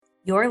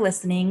You're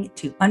listening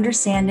to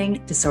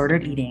Understanding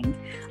Disordered Eating.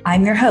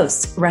 I'm your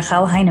host,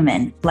 Rachel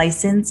Heinemann,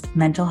 licensed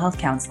mental health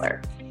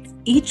counselor.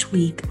 Each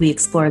week, we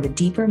explore the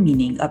deeper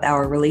meaning of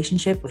our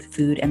relationship with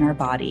food and our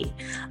body.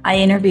 I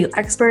interview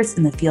experts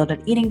in the field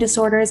of eating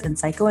disorders and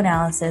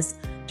psychoanalysis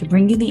to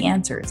bring you the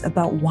answers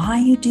about why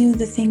you do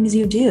the things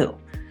you do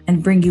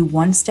and bring you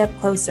one step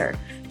closer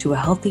to a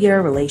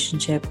healthier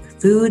relationship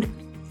with food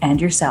and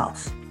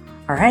yourself.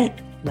 All right,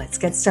 let's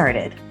get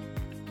started.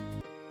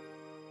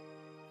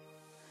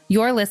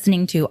 You're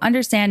listening to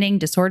Understanding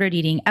Disordered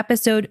Eating,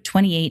 episode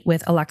 28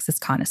 with Alexis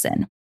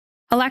Conason.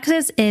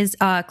 Alexis is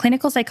a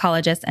clinical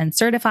psychologist and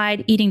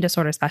certified eating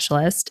disorder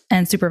specialist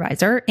and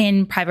supervisor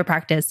in private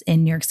practice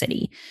in New York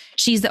City.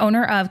 She's the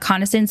owner of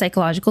Conason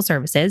Psychological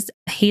Services,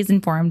 a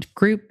HAES-informed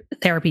group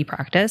therapy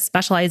practice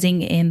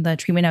specializing in the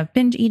treatment of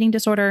binge eating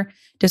disorder,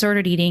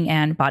 disordered eating,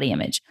 and body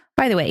image.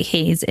 By the way,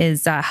 HAES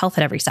is health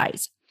at every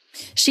size.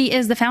 She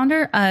is the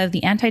founder of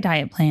the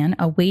Anti-Diet Plan,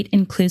 a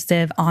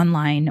weight-inclusive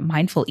online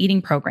mindful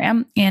eating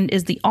program, and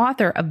is the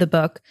author of the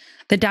book,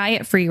 The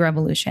Diet-Free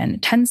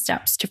Revolution, 10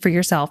 Steps to Free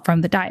Yourself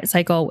from the Diet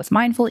Cycle with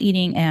Mindful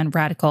Eating and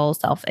Radical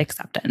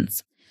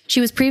Self-Acceptance. She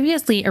was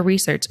previously a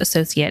research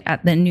associate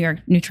at the New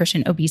York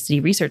Nutrition Obesity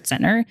Research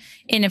Center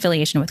in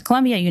affiliation with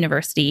Columbia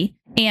University,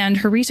 and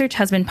her research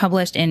has been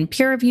published in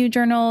peer-reviewed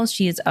journals.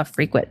 She is a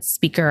frequent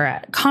speaker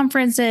at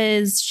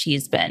conferences.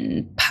 She's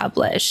been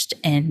published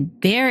in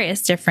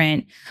various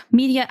different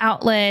media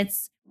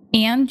outlets,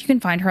 and you can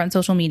find her on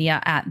social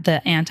media at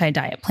the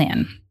Anti-Diet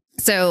Plan.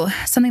 So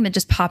something that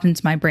just popped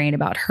into my brain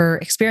about her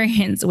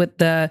experience with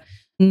the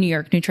New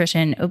York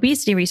Nutrition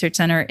Obesity Research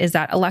Center is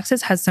that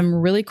Alexis has some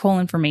really cool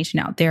information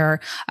out there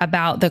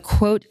about the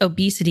quote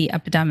obesity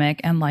epidemic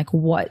and like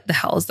what the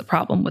hell is the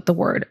problem with the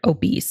word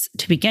obese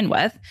to begin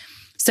with.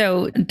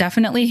 So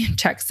definitely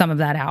check some of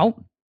that out.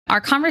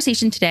 Our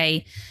conversation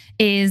today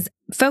is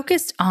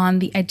focused on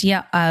the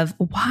idea of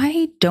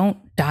why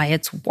don't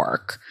diets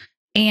work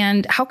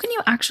and how can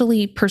you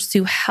actually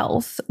pursue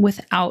health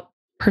without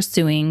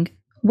pursuing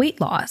weight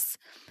loss?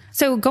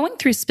 So going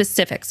through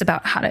specifics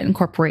about how to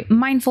incorporate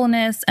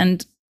mindfulness,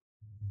 and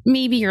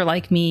maybe you're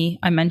like me,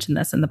 I mentioned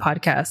this in the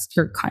podcast,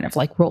 you're kind of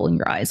like rolling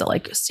your eyes at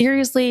like,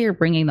 seriously, you're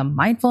bringing the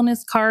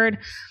mindfulness card?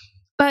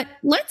 But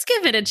let's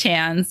give it a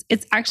chance.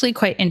 It's actually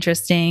quite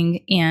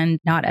interesting and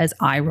not as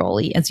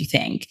eye-rolly as you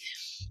think.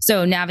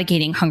 So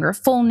navigating hunger,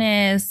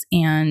 fullness,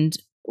 and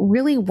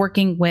really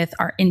working with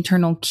our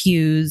internal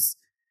cues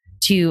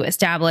to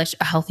establish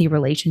a healthy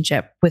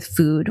relationship with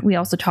food. We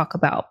also talk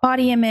about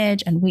body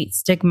image and weight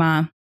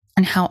stigma,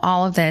 and how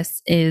all of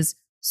this is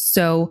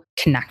so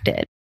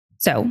connected.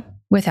 So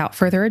without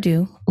further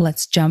ado,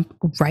 let's jump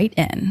right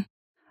in.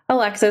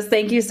 Alexis,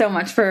 thank you so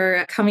much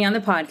for coming on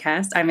the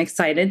podcast. I'm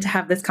excited to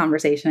have this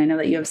conversation. I know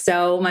that you have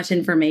so much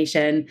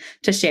information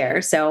to share,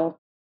 so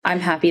I'm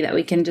happy that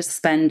we can just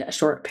spend a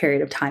short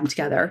period of time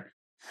together.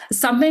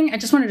 Something I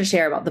just wanted to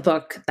share about the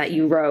book that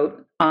you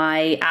wrote.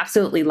 I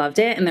absolutely loved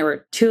it. And there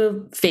were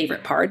two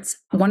favorite parts.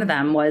 One of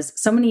them was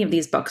so many of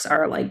these books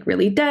are like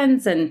really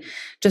dense and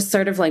just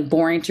sort of like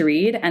boring to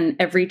read. And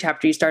every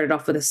chapter you started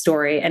off with a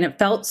story. And it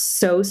felt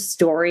so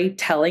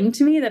storytelling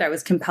to me that I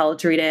was compelled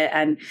to read it.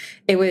 And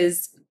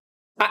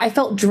I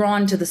felt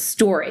drawn to the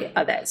story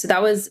of it. So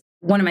that was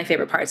one of my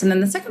favorite parts. And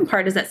then the second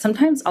part is that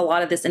sometimes a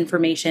lot of this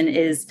information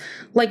is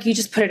like, you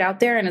just put it out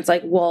there and it's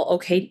like, well,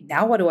 okay,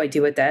 now what do I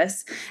do with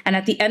this? And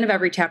at the end of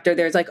every chapter,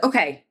 there's like,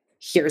 okay,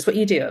 here's what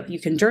you do. You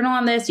can journal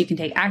on this, you can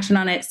take action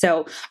on it.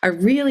 So I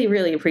really,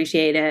 really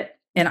appreciate it.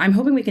 And I'm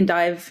hoping we can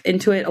dive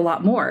into it a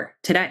lot more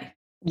today.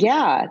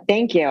 Yeah,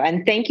 thank you.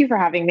 And thank you for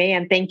having me.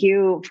 And thank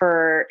you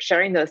for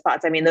sharing those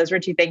thoughts. I mean, those were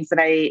two things that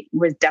I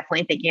was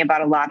definitely thinking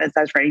about a lot as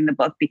I was writing the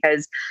book,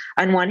 because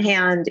on one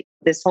hand,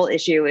 this whole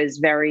issue is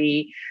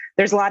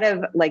there's a lot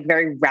of like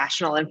very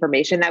rational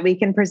information that we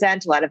can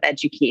present, a lot of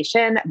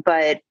education,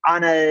 but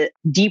on a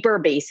deeper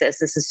basis,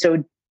 this is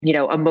so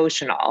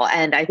emotional.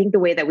 And I think the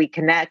way that we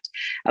connect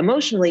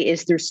emotionally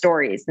is through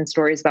stories and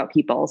stories about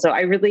people. So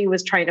I really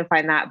was trying to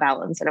find that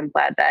balance. And I'm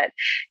glad that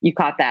you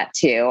caught that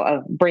too,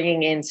 of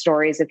bringing in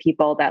stories of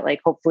people that like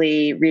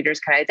hopefully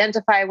readers can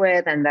identify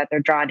with and that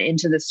they're drawn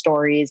into the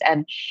stories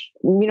and,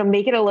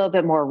 make it a little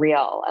bit more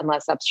real and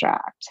less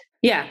abstract.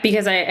 Yeah,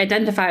 because I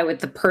identify with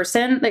the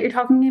person that you're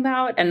talking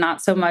about and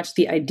not so much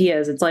the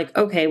ideas. It's like,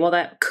 okay, well,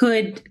 that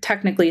could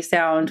technically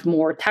sound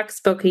more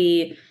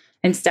textbooky.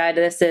 Instead,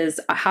 this is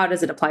how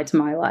does it apply to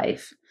my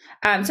life?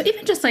 So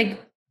even just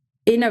like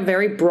in a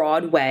very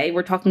broad way,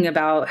 we're talking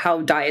about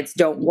how diets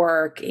don't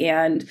work.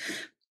 And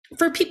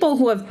for people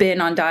who have been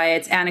on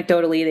diets,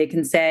 anecdotally, they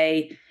can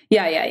say,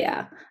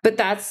 yeah. But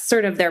that's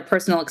sort of their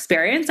personal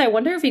experience. I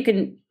wonder if you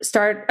can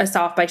start us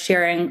off by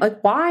sharing,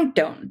 like, why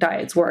don't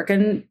diets work?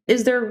 And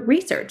is there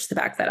research to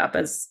back that up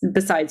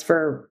besides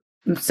for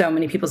so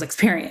many people's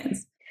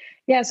experience?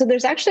 Yeah, so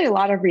there's actually a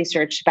lot of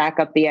research to back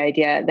up the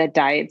idea that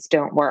diets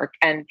don't work.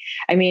 And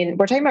I mean,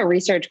 we're talking about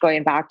research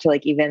going back to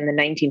like even the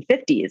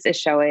 1950s is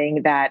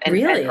showing that, and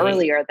Really?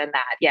 earlier than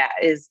that, yeah,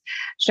 is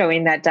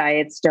showing that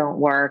diets don't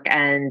work.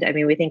 And I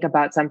mean, we think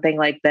about something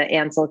like the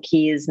Ansel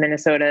Keys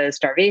Minnesota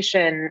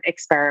starvation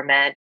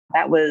experiment.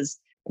 That was,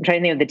 I'm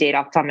trying to think of the date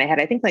off the top of my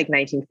head. I think like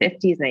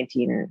 1950s,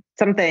 19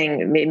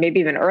 something, maybe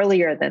even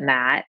earlier than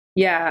that.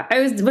 Yeah,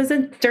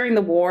 wasn't during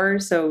the war,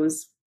 so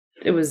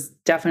it was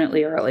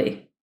definitely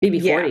early. Maybe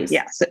 40s.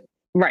 Yeah. So,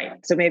 right.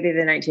 So maybe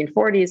the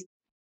 1940s.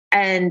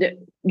 And,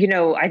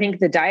 I think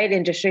the diet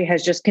industry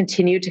has just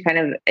continued to kind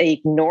of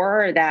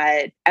ignore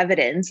that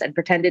evidence and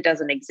pretend it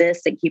doesn't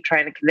exist and keep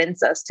trying to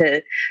convince us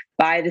to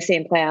buy the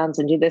same plans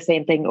and do the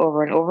same thing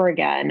over and over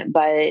again.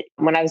 But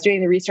when I was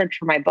doing the research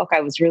for my book, I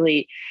was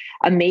really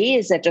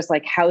amazed at just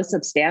like how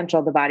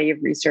substantial the body of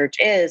research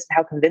is,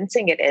 how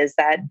convincing it is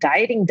that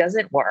dieting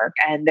doesn't work.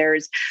 And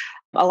there's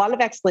a lot of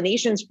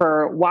explanations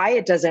for why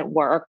it doesn't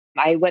work.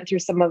 I went through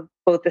some of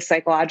both the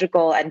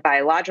psychological and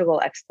biological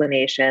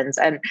explanations.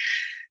 And,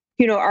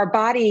 our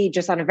body,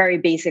 just on a very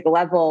basic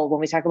level, when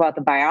we talk about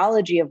the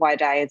biology of why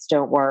diets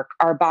don't work,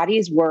 our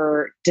bodies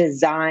were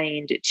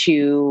designed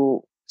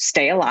to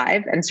stay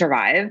alive and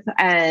survive.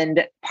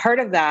 And part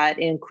of that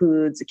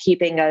includes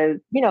keeping a,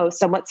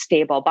 somewhat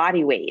stable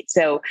body weight.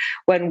 So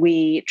when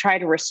we try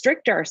to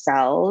restrict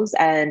ourselves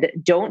and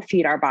don't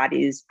feed our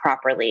bodies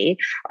properly,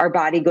 our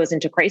body goes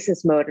into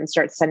crisis mode and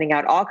starts sending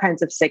out all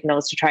kinds of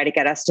signals to try to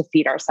get us to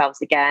feed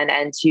ourselves again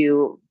and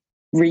to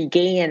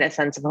regain a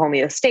sense of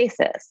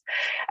homeostasis.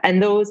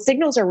 And those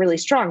signals are really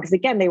strong because,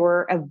 again, they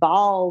were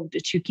evolved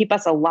to keep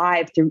us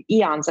alive through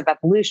eons of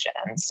evolution.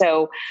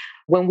 So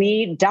when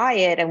we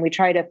diet and we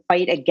try to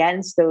fight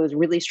against those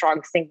really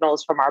strong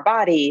signals from our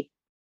body,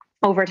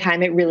 over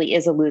time, it really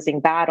is a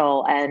losing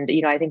battle. And,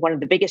 I think one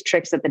of the biggest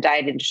tricks that the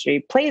diet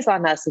industry plays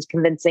on us is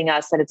convincing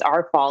us that it's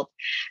our fault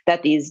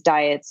that these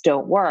diets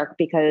don't work,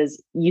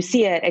 because you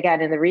see it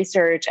again in the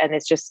research. And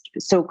it's just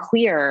so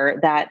clear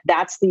that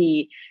that's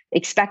the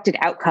expected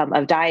outcome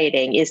of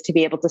dieting, is to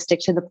be able to stick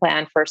to the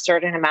plan for a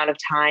certain amount of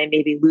time,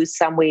 maybe lose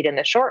some weight in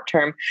the short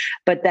term,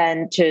 but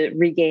then to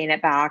regain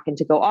it back and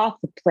to go off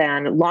the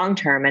plan long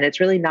term. And it's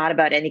really not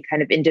about any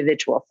kind of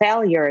individual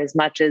failure as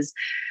much as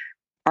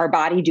our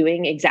body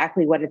doing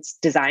exactly what it's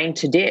designed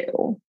to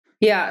do.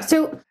 Yeah.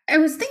 So I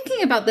was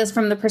thinking about this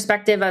from the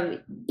perspective of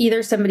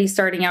either somebody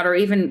starting out, or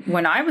even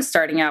when I was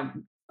starting out,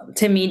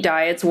 to me,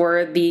 diets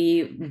were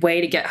the way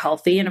to get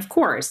healthy. And of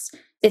course,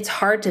 it's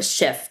hard to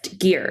shift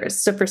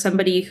gears. So for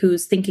somebody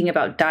who's thinking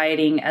about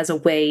dieting as a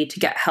way to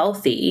get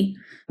healthy,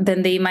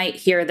 then they might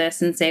hear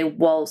this and say,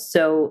 well,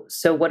 so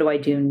what do I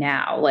do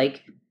now?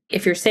 Like,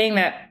 if you're saying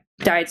that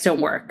diets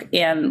don't work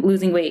and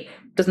losing weight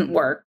doesn't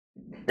work,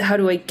 how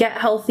do I get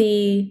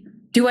healthy?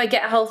 Do I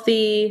get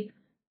healthy?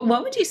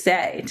 What would you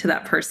say to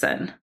that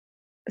person?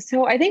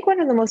 So I think one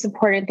of the most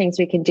important things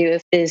we can do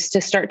is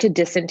to start to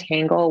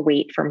disentangle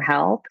weight from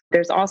health.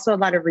 There's also a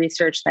lot of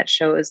research that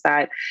shows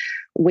that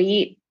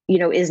weight,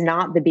 is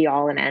not the be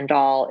all and end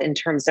all in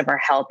terms of our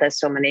health, as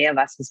so many of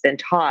us has been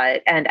taught.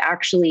 And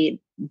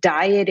actually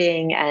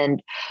dieting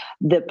and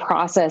the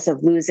process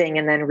of losing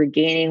and then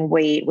regaining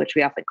weight, which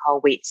we often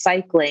call weight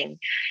cycling,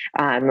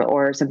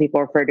 or some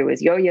people refer to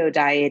as yo-yo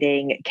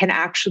dieting, can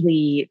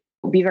actually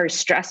be very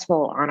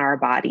stressful on our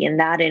body. And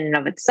that in and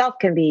of itself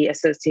can be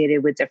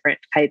associated with different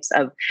types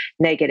of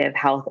negative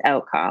health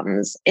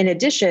outcomes. In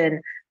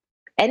addition,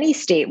 any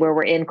state where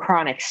we're in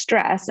chronic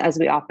stress, as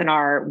we often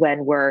are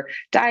when we're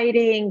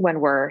dieting, when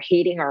we're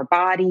hating our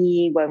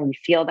body, when we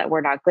feel that we're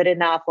not good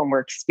enough, when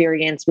we're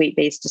experiencing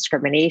weight-based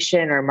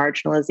discrimination or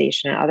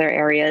marginalization in other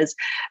areas,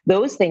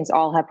 those things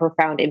all have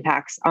profound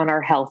impacts on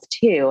our health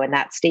too. And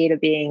that state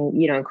of being,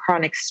 in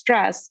chronic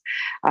stress,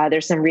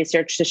 there's some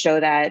research to show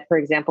that, for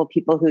example,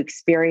 people who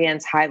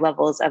experience high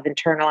levels of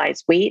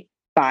internalized weight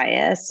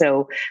bias,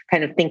 so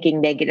kind of thinking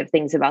negative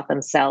things about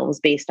themselves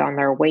based on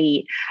their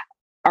weight,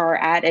 are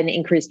at an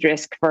increased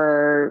risk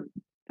for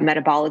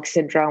metabolic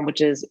syndrome,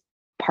 which is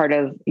part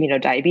of,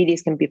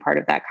 diabetes can be part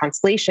of that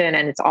constellation.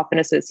 And it's often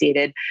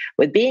associated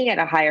with being at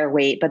a higher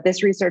weight. But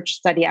this research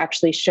study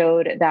actually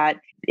showed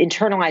that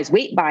internalized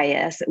weight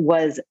bias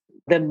was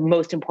the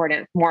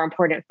more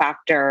important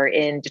factor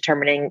in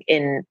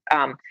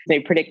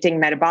predicting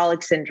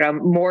metabolic syndrome,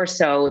 more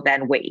so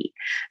than weight.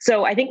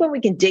 So I think when we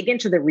can dig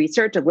into the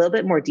research a little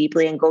bit more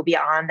deeply and go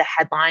beyond the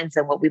headlines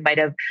and what we might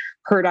have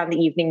heard on the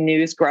evening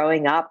news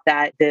growing up,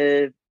 that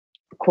the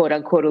quote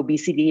unquote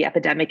obesity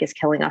epidemic is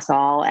killing us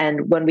all.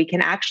 And when we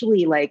can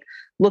actually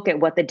look at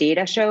what the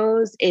data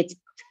shows, it's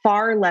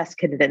far less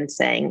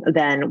convincing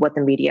than what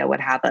the media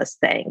would have us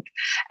think.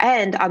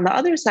 And on the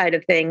other side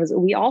of things,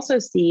 we also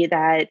see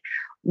that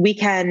we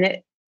can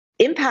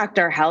impact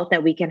our health,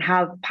 that we can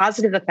have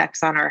positive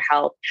effects on our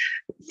health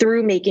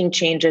through making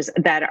changes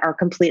that are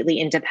completely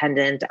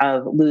independent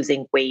of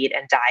losing weight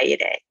and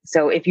dieting.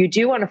 So if you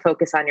do want to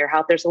focus on your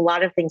health, there's a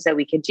lot of things that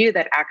we can do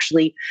that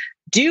actually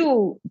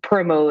do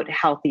promote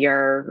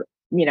healthier,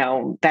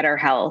 better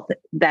health,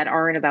 that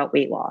aren't about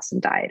weight loss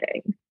and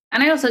dieting.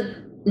 And I also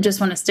just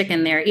want to stick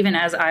in there, even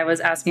as I was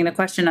asking the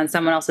question on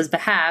someone else's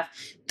behalf,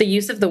 the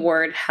use of the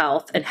word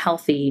health and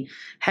healthy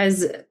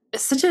has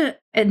such a,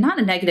 not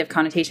a negative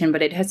connotation,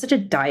 but it has such a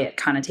diet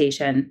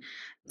connotation.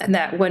 And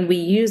that when we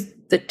use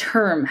the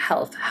term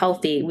health,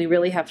 healthy, we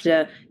really have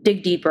to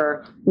dig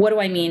deeper. What do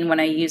I mean when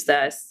I use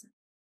this?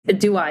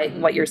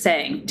 What you're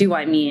saying, do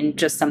I mean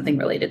just something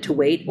related to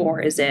weight, or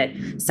is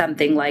it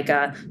something like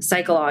a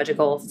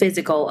psychological,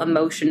 physical,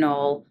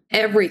 emotional,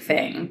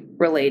 everything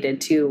related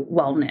to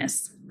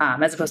wellness,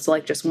 as opposed to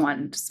like just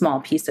one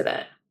small piece of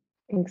it?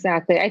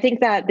 Exactly. I think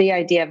that the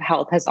idea of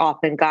health has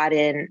often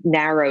gotten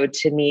narrowed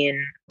to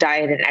mean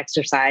diet and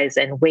exercise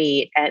and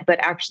weight. But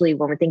actually,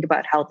 when we think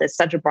about health, it's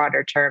such a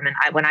broader term. And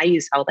when I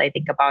use health, I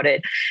think about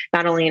it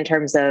not only in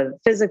terms of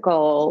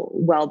physical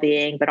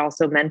well-being, but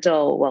also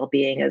mental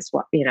well-being as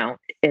well,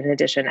 in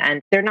addition. And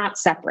they're not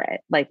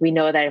separate. Like, we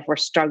know that if we're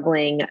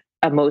struggling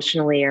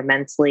emotionally or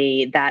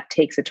mentally, that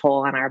takes a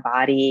toll on our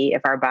body.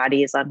 If our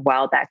body is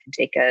unwell, that can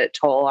take a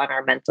toll on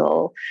our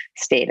mental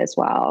state as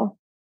well.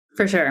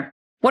 For sure.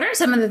 What are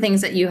some of the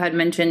things that you had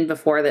mentioned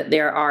before, that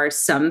there are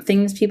some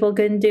things people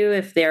can do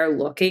if they're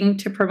looking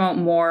to promote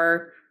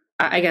more,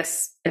 I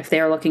guess, if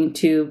they're looking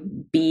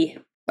to be,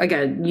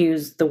 again,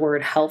 use the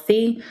word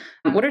healthy?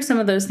 What are some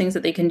of those things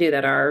that they can do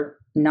that are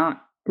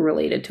not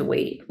related to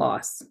weight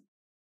loss?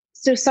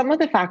 So some of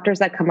the factors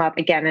that come up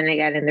again and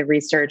again in the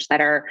research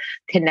that are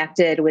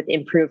connected with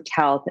improved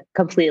health,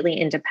 completely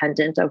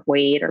independent of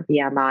weight or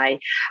BMI,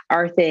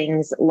 are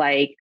things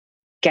like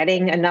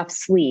getting enough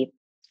sleep,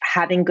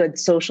 having good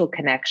social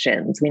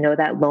connections. We know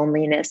that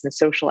loneliness and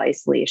social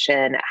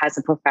isolation has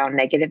a profound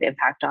negative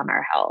impact on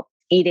our health.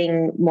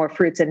 Eating more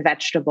fruits and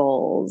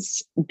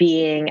vegetables,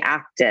 being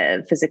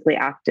active, physically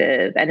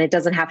active. And it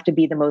doesn't have to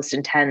be the most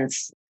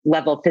intense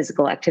level of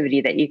physical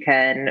activity that you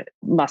can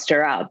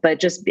muster up, but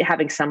just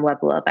having some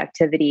level of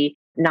activity,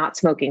 not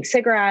smoking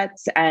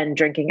cigarettes and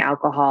drinking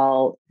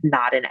alcohol,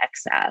 not in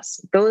excess.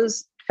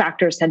 Those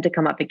factors tend to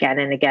come up again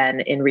and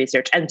again in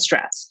research, and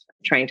stress,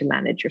 trying to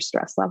manage your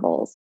stress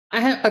levels. I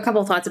have a couple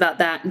of thoughts about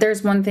that.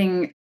 There's one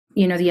thing,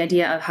 the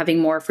idea of having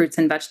more fruits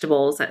and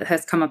vegetables that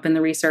has come up in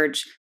the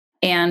research.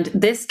 And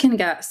this can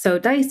get so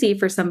dicey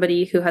for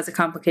somebody who has a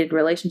complicated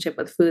relationship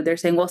with food. They're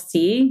saying, well,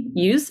 see,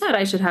 you said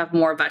I should have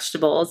more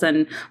vegetables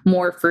and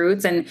more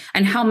fruits and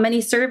how many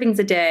servings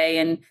a day,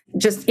 and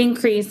just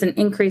increase and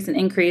increase and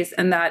increase.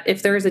 And that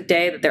if there's a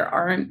day that there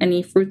aren't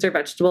any fruits or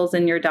vegetables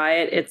in your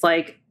diet, it's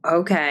like,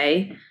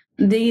 okay,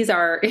 these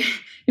are,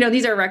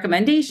 these are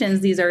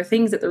recommendations. These are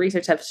things that the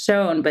research have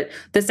shown. But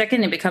the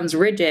second it becomes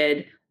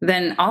rigid,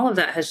 then all of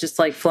that has just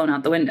like flown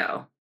out the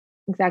window.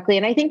 Exactly.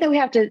 And I think that we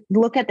have to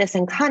look at this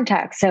in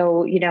context.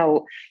 So,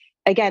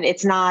 again,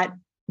 it's not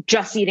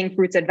just eating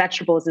fruits and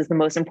vegetables is the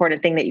most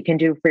important thing that you can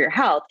do for your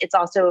health. It's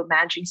also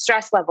managing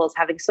stress levels,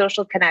 having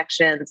social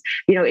connections.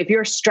 If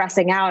you're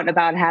stressing out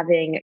about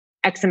having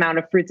X amount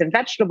of fruits and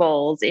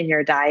vegetables in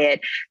your diet,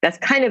 that's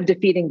kind of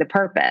defeating the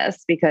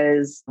purpose,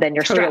 because then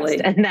you're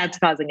stressed and that's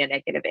causing a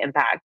negative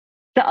impact.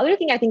 The other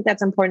thing I think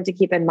that's important to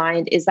keep in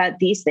mind is that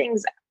these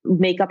things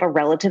make up a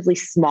relatively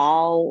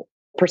small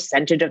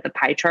percentage of the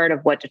pie chart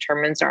of what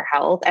determines our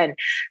health. And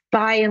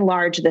by and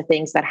large, the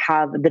things that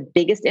have the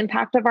biggest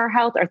impact of our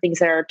health are things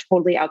that are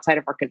totally outside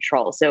of our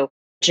control. So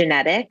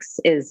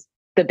genetics is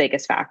the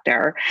biggest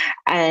factor,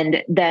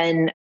 and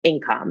then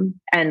income.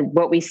 And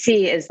what we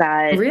see is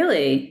that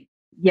really,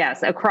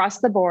 yes,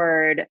 across the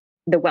board,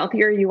 the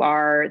wealthier you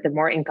are, the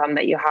more income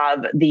that you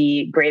have,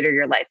 the greater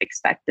your life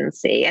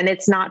expectancy. And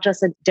it's not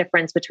just a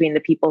difference between the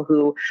people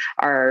who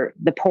are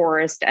the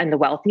poorest and the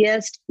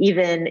wealthiest.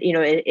 Even,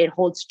 it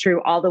holds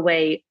true all the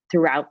way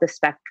throughout the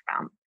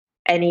spectrum.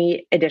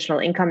 Any additional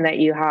income that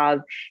you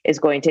have is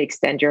going to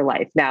extend your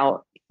life.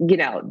 Now,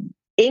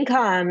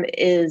 income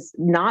is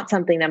not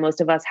something that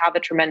most of us have a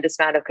tremendous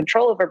amount of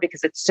control over,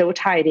 because it's so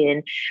tied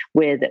in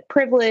with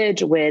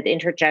privilege, with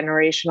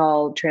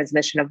intergenerational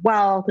transmission of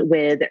wealth,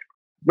 with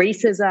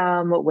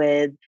racism,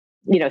 with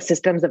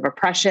systems of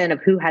oppression of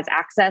who has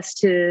access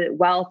to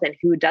wealth and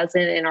who doesn't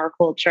in our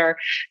culture.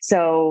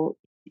 So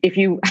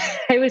I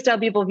always tell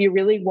people, if you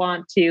really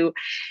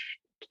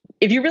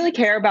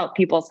care about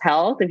people's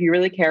health, if you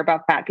really care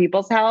about fat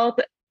people's health,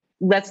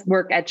 let's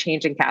work at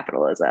changing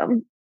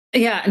capitalism.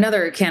 Yeah,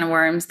 another can of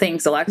worms.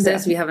 Thanks,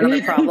 Alexis. Yeah. We have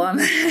another problem.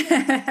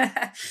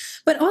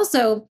 But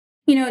also,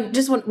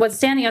 just what's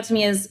standing out to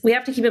me is we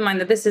have to keep in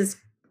mind that this is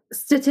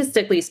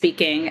statistically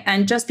speaking,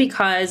 and just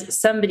because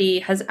somebody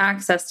has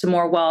access to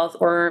more wealth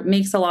or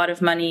makes a lot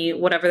of money,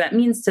 whatever that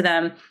means to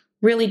them,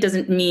 really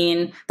doesn't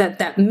mean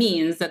that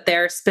means that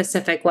their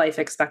specific life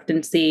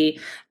expectancy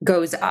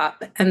goes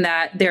up, and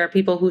that there are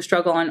people who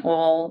struggle on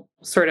all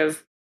sort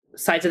of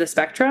sides of the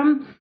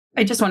spectrum.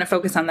 I just want to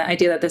focus on the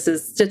idea that this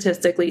is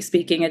statistically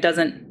speaking. It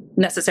doesn't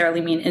necessarily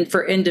mean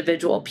for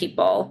individual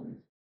people.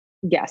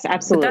 Yes,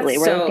 absolutely.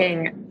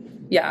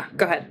 Yeah,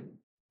 go ahead.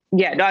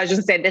 Yeah, no, I was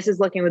just saying this is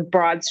looking with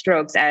broad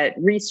strokes at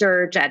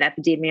research, at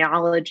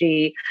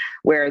epidemiology,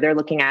 where they're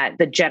looking at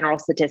the general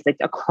statistics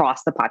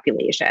across the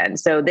population.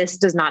 So this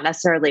does not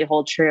necessarily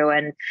hold true.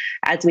 And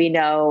as we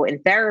know in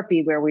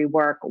therapy, where we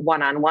work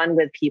one-on-one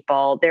with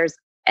people, there's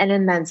an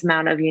immense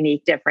amount of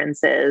unique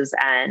differences,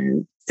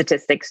 and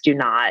statistics do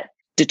not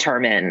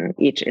determine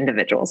each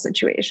individual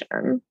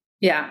situation.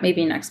 Yeah,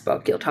 maybe next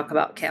book you'll talk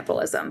about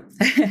capitalism.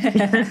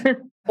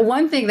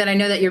 One thing that I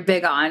know that you're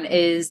big on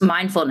is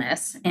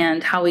mindfulness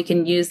and how we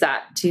can use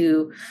that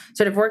to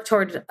sort of work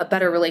toward a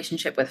better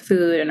relationship with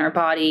food and our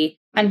body.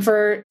 And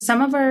for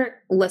some of our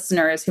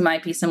listeners who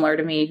might be similar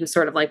to me, who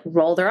sort of like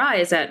roll their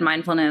eyes at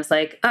mindfulness,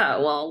 like,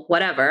 oh, well,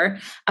 whatever,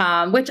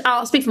 which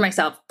I'll speak for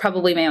myself,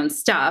 probably my own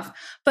stuff.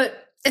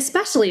 But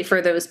especially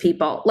for those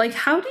people, like,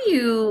 how do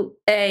you,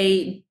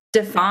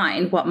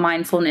 define what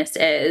mindfulness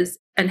is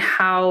and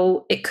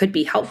how it could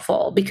be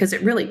helpful? Because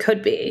it really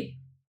could be.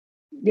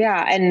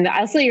 Yeah. And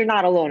honestly, you're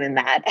not alone in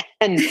that.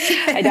 And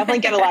I definitely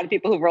get a lot of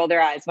people who roll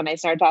their eyes when I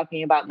start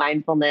talking about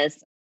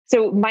mindfulness.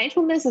 So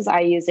mindfulness, as I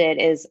use it,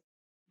 is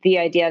the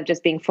idea of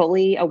just being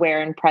fully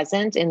aware and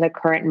present in the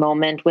current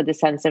moment with a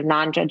sense of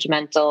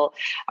non-judgmental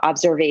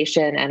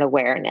observation and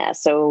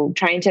awareness. So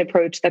trying to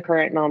approach the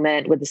current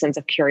moment with a sense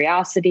of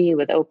curiosity,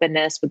 with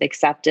openness, with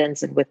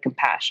acceptance, and with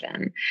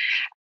compassion.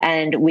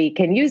 And we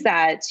can use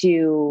that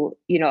to,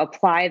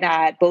 apply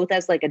that both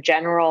as like a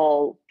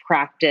general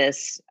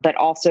practice, but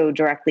also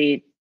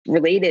directly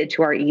related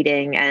to our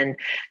eating and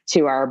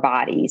to our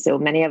body. So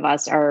many of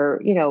us are,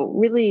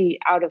 really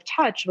out of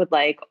touch with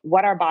like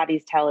what our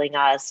body's telling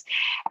us.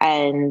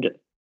 And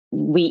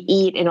we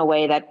eat in a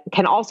way that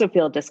can also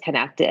feel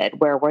disconnected,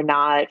 where we're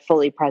not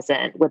fully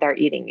present with our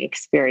eating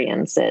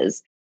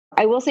experiences.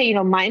 I will say,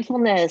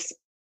 mindfulness,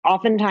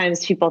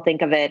 oftentimes people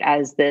think of it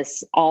as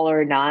this all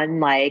or none,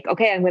 like,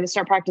 okay, I'm going to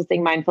start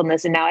practicing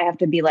mindfulness and now I have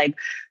to be like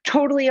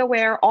totally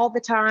aware all the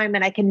time.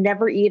 And I can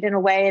never eat in a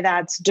way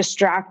that's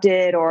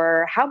distracted,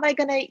 or how am I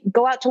going to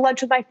go out to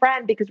lunch with my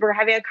friend because we're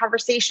having a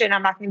conversation?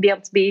 I'm not going to be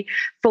able to be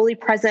fully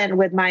present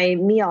with my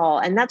meal.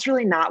 And that's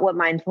really not what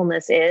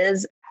mindfulness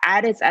is.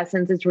 At its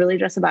essence, it's really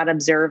just about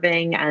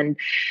observing and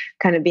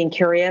kind of being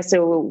curious.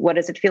 So what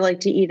does it feel like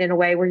to eat in a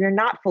way where you're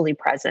not fully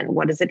present?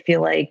 What does it feel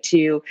like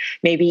to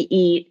maybe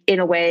eat in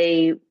a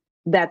way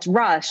that's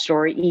rushed,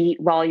 or eat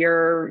while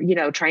you're,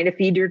 trying to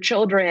feed your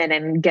children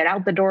and get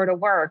out the door to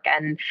work?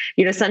 And,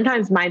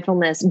 sometimes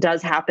mindfulness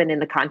does happen in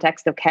the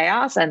context of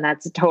chaos, and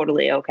that's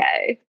totally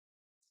okay.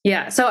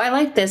 Yeah. So I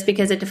like this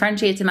because it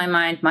differentiates in my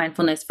mind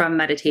mindfulness from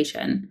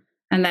meditation,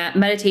 and that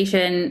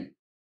meditation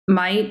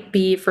might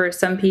be for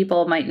some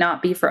people, might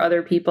not be for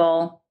other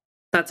people.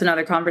 That's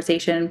another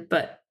conversation.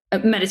 But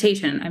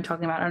meditation, I'm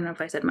talking about, I don't know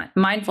if I said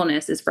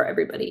mindfulness is for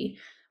everybody.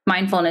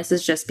 Mindfulness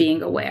is just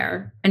being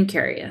aware and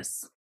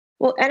curious.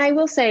 Well, and I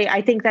will say, I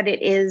think that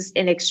it is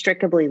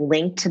inextricably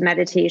linked to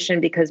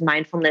meditation, because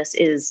mindfulness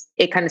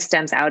it kind of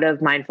stems out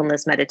of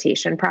mindfulness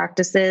meditation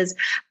practices.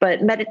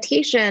 But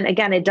meditation,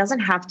 again, it doesn't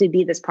have to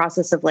be this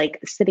process of like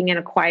sitting in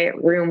a quiet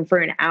room for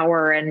an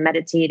hour and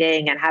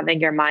meditating and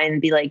having your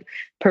mind be like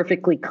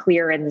perfectly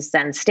clear in the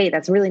Zen state.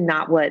 That's really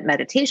not what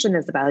meditation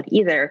is about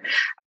either.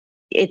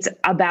 It's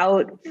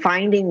about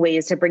finding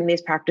ways to bring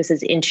these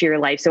practices into your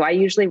life. So I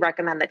usually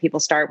recommend that people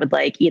start with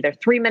like either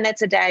 3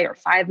 minutes a day or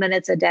 5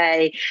 minutes a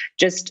day,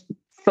 just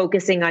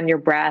focusing on your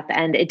breath.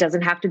 And it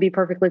doesn't have to be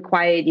perfectly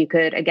quiet. You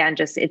could, again,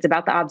 it's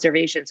about the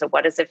observation. So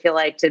what does it feel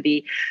like to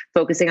be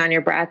focusing on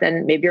your breath?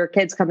 And maybe your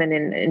kids come in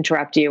and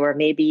interrupt you, or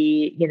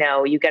maybe,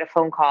 you get a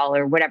phone call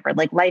or whatever.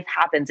 Like, life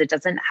happens. It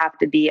doesn't have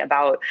to be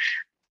about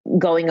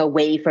going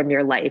away from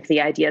your life. The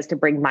idea is to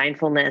bring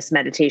mindfulness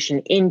meditation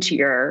into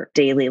your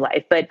daily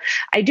life. But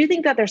I do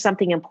think that there's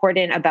something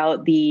important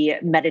about the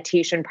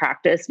meditation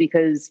practice,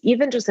 because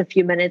even just a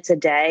few minutes a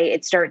day,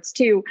 it starts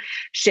to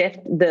shift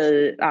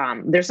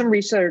there's some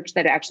research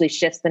that actually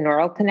shifts the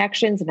neural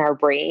connections in our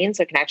brain.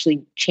 So it can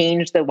actually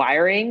change the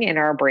wiring in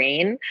our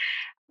brain.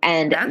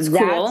 And that's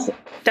cool.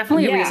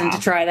 Definitely a reason to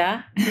try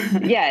that.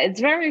 Yeah, it's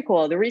very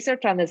cool. The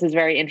research on this is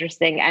very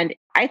interesting. And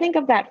I think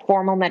of that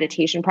formal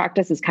meditation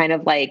practice as kind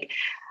of like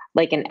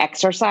an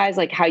exercise,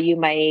 like how you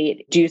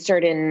might do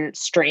certain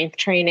strength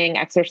training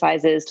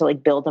exercises to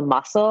like build a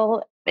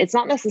muscle. It's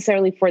not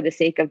necessarily for the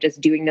sake of just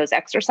doing those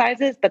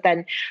exercises, but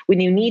then when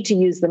you need to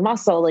use the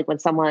muscle, like when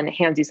someone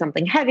hands you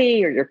something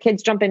heavy or your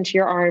kids jump into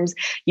your arms,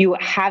 you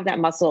have that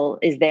muscle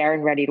is there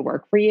and ready to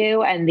work for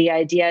you. And the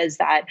idea is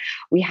that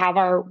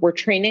we're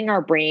training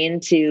our brain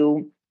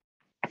to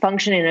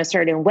function in a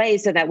certain way,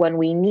 so that when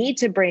we need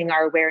to bring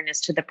our awareness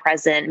to the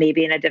present,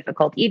 maybe in a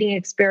difficult eating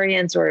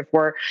experience, or if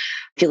we're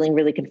feeling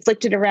really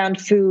conflicted around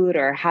food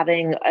or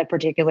having a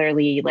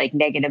particularly like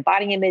negative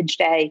body image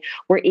day,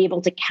 we're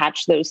able to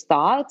catch those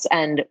thoughts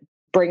and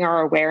bring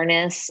our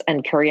awareness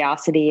and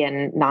curiosity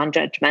and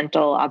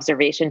non-judgmental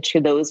observation to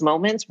those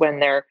moments when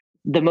they're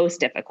the most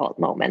difficult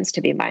moments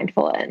to be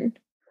mindful in.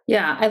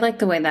 Yeah, I like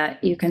the way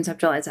that you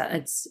conceptualize that.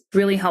 It's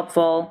really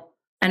helpful.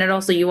 And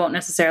you won't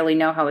necessarily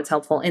know how it's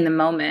helpful in the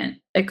moment.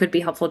 It could be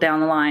helpful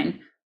down the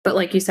line. But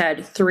like you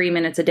said, 3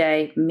 minutes a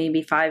day,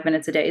 maybe 5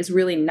 minutes a day is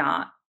really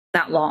not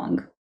that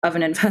long of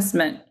an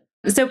investment.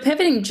 So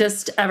pivoting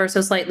just ever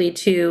so slightly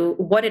to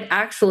what it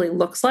actually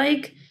looks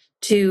like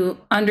to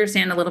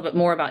understand a little bit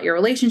more about your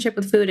relationship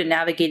with food and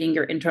navigating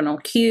your internal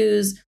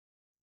cues.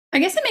 I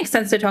guess it makes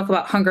sense to talk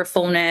about hunger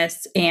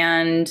fullness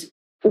and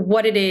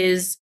what it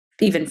is,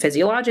 even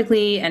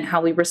physiologically, and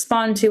how we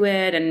respond to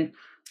it, and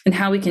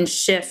how we can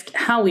shift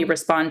how we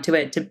respond to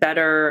it to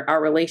better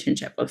our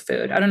relationship with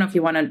food. I don't know if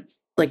you want to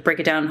like break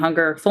it down,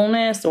 hunger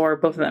fullness, or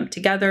both of them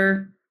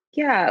together.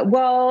 Yeah,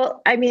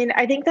 well, I mean,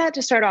 I think that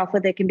to start off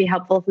with, it can be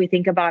helpful if we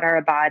think about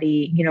our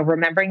body,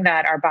 remembering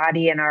that our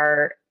body and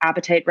our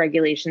appetite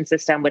regulation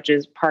system, which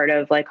is part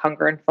of like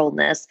hunger and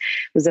fullness,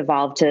 was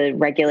evolved to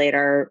regulate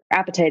our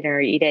appetite and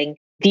our eating.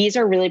 These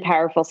are really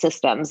powerful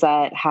systems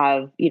that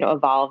have,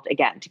 evolved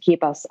again to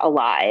keep us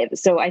alive.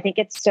 So I think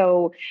it's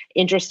so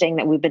interesting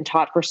that we've been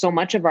taught for so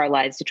much of our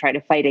lives to try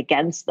to fight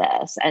against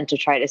this and to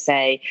try to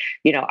say,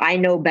 I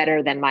know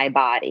better than my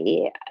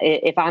body.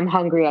 If I'm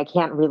hungry, I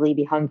can't really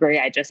be hungry.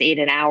 I just ate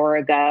an hour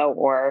ago,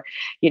 or,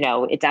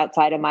 it's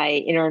outside of my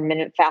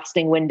intermittent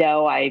fasting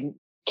window. I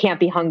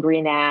can't be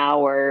hungry now,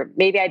 or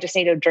maybe I just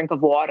need a drink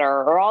of water,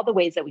 or all the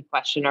ways that we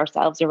question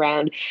ourselves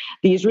around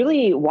these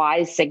really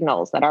wise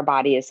signals that our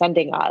body is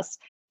sending us.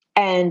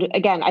 And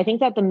again, I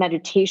think that the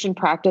meditation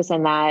practice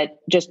and that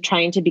just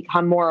trying to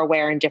become more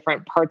aware in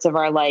different parts of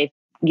our life,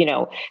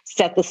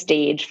 set the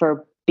stage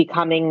for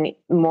becoming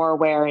more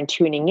aware and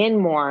tuning in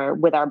more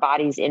with our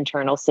body's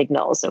internal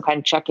signals. So kind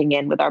of checking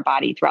in with our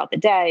body throughout the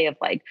day of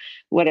like,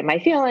 what am I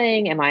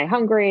feeling? Am I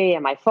hungry?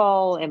 Am I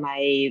full? Am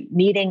I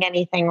needing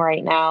anything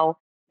right now?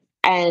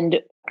 And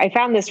I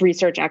found this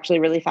research actually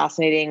really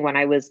fascinating when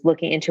I was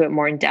looking into it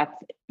more in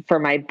depth for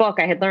my book.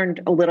 I had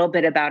learned a little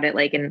bit about it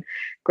like in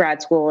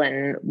grad school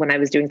and when I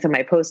was doing some of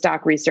my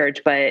postdoc research,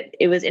 but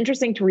it was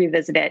interesting to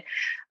revisit it.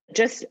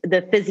 Just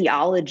the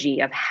physiology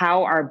of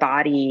how our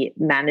body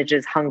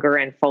manages hunger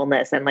and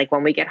fullness. And like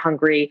when we get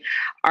hungry,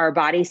 our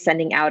body's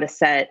sending out a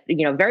set,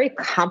 very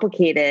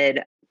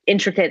complicated,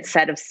 intricate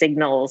set of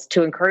signals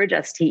to encourage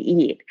us to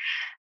eat.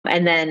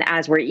 And then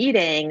as we're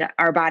eating,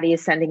 our body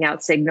is sending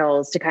out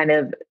signals to kind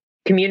of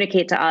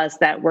communicate to us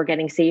that we're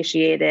getting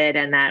satiated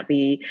and that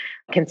we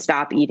can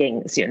stop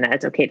eating soon, that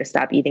it's okay to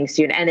stop eating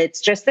soon. And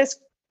it's just this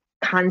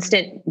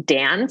constant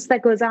dance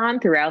that goes on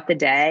throughout the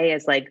day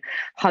as like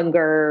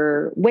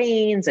hunger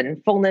wanes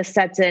and fullness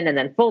sets in, and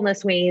then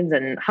fullness wanes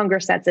and hunger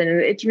sets in.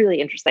 It's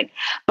really interesting.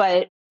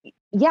 But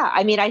yeah,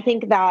 I mean, I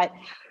think that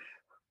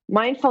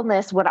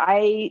mindfulness, what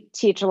I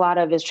teach a lot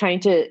of is trying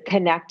to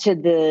connect to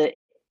the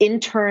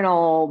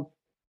internal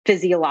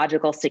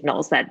physiological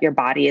signals that your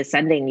body is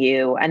sending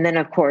you. And then,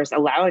 of course,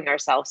 allowing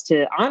ourselves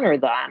to honor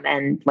them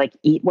and like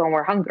eat when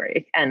we're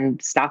hungry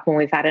and stop when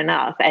we've had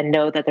enough and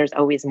know that there's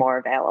always more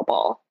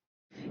available.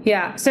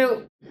 Yeah.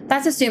 So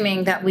that's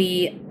assuming that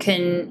we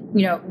can,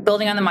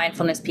 building on the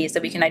mindfulness piece,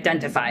 that we can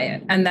identify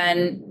it. And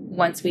then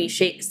once we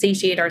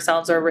satiate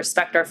ourselves or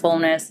respect our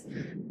fullness,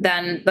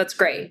 then that's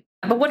great.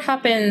 But what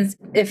happens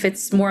if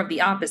it's more of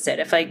the opposite?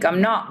 If like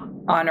I'm not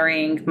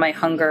honoring my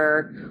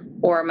hunger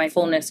or my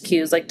fullness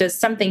cues, like does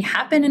something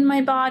happen in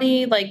my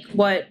body? Like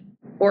what,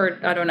 or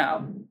I don't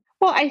know.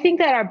 Well, I think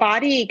that our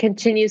body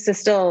continues to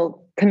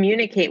still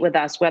communicate with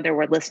us, whether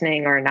we're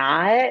listening or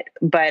not.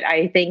 But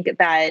I think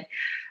that,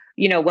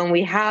 when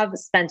we have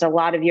spent a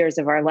lot of years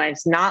of our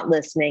lives not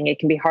listening, it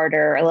can be a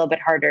little bit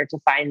harder to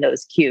find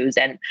those cues.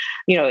 And,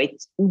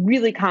 it's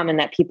really common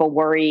that people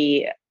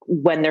worry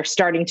when they're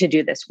starting to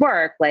do this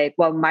work, like,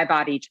 well, my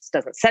body just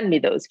doesn't send me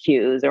those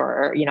cues,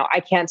 or, I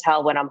can't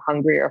tell when I'm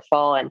hungry or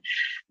full, and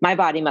my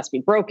body must be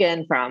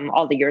broken from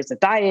all the years of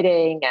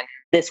dieting and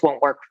this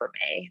won't work for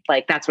me.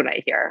 Like, that's what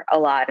I hear a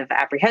lot of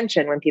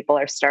apprehension when people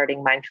are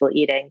starting mindful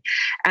eating.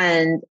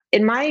 And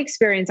in my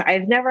experience,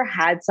 I've never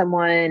had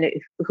someone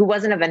who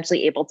wasn't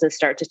eventually able to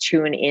start to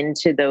tune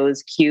into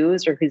those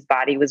cues, or whose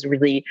body was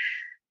really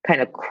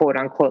kind of quote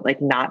unquote,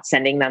 like not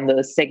sending them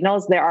those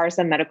signals. There are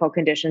some medical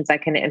conditions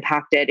that can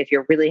impact it. If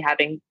you're really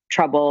having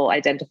trouble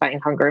identifying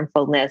hunger and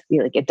fullness,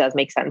 like it does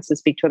make sense to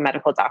speak to a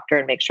medical doctor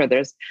and make sure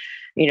there's,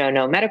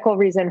 no medical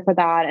reason for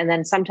that. And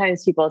then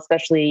sometimes people,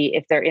 especially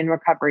if they're in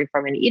recovery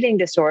from an eating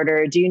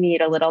disorder, do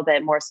need a little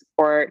bit more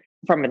support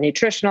from a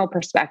nutritional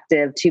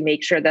perspective to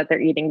make sure that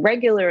they're eating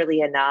regularly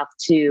enough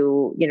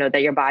to,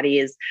 that your body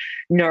is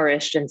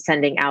nourished and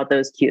sending out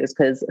those cues.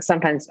 Because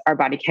sometimes our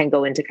body can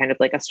go into kind of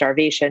like a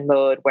starvation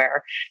mode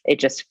where it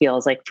just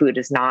feels like food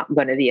is not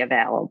going to be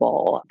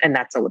available. And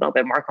that's a little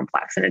bit more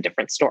complex and a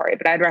different story.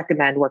 But I'd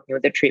recommend working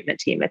with a treatment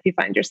team if you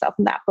find yourself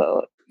in that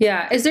boat.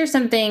 Yeah. Is there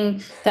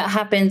something that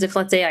happens if,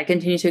 let's say, I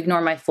continue to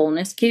ignore my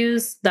fullness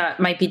cues that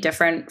might be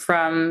different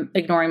from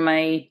ignoring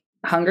my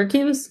hunger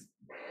cues?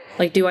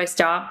 Like, do I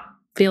stop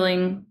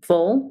feeling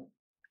full?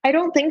 I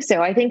don't think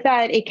so. I think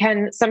that it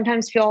can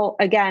sometimes feel,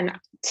 again,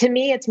 to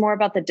me, it's more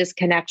about the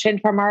disconnection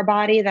from our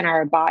body than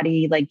our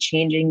body like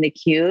changing the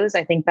cues.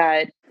 I think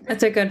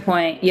that's a good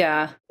point.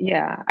 Yeah.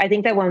 Yeah. I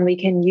think that when we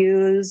can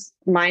use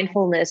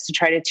mindfulness to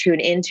try to tune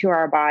into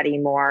our body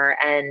more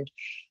and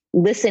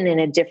listen in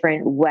a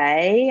different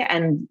way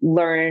and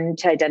learn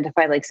to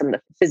identify like some of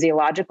the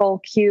physiological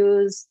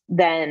cues,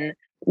 then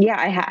yeah,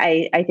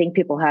 I think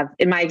people have,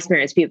 in my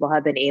experience, people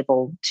have been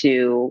able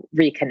to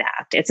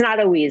reconnect. It's not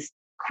always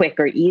quick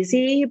or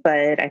easy,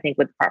 but I think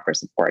with proper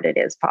support, it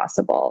is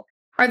possible.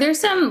 Are there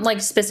some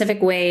like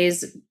specific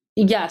ways,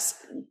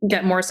 yes,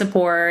 get more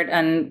support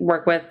and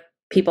work with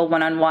people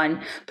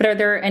one-on-one, but are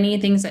there any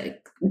things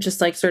that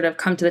just like sort of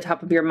come to the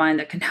top of your mind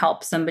that can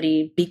help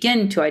somebody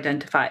begin to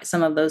identify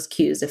some of those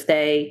cues if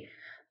they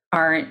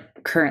aren't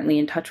currently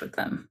in touch with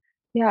them?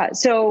 Yeah.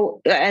 So,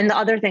 and the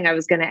other thing I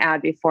was going to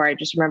add before I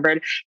just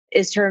remembered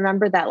is to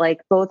remember that like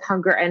both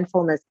hunger and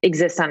fullness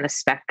exist on a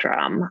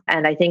spectrum.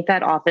 And I think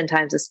that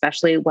oftentimes,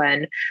 especially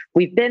when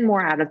we've been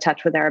more out of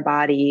touch with our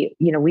body,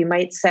 we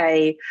might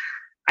say,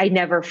 I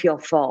never feel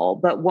full.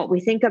 But what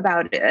we think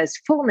about as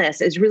fullness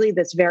is really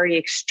this very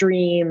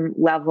extreme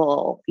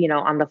level,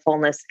 on the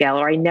fullness scale,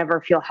 or I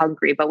never feel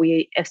hungry. But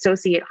we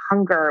associate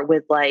hunger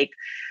with like,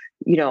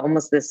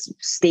 almost this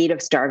state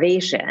of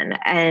starvation.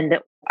 And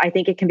I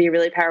think it can be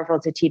really powerful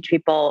to teach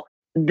people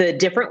the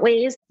different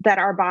ways that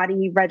our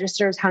body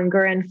registers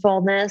hunger and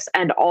fullness,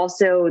 and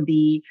also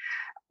the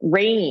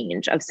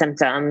range of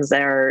symptoms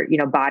or,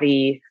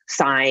 body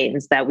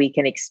signs that we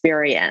can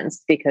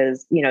experience,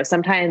 because,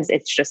 sometimes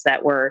it's just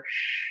that we're,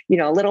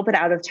 a little bit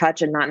out of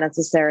touch and not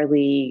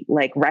necessarily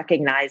like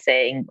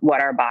recognizing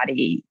what our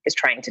body is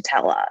trying to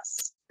tell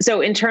us. So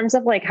in terms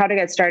of like how to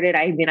get started,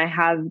 I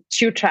have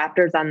 2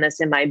 chapters on this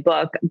in my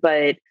book,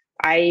 but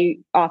I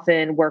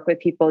often work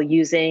with people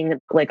using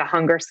like a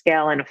hunger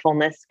scale and a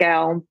fullness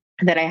scale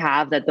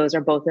that those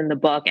are both in the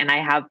book. And I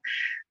have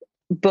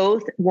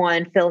both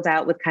one filled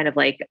out with kind of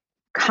like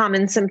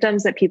common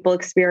symptoms that people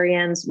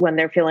experience when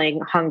they're feeling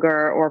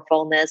hunger or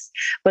fullness,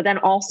 but then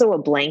also a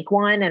blank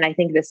one. And I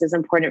think this is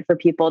important for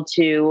people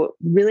to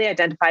really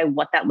identify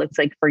what that looks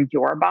like for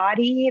your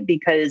body,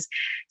 because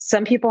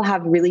some people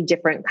have really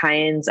different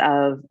kinds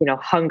of,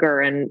 hunger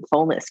and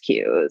fullness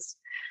cues.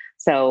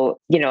 So,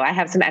 I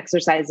have some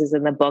exercises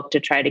in the book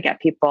to try to get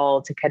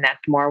people to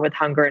connect more with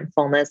hunger and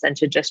fullness and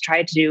to just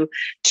try to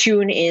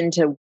tune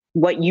into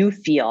what you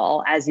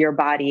feel as your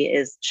body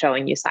is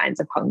showing you signs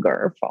of hunger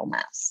or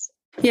fullness.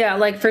 Yeah,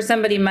 like for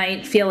somebody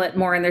might feel it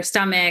more in their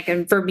stomach.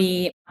 And for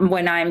me,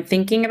 when I'm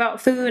thinking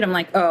about food, I'm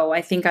like, oh,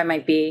 I think I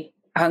might be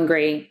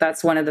hungry.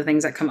 That's one of the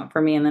things that come up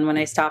for me. And then when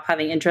I stop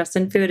having interest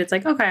in food, it's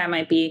like, okay, I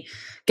might be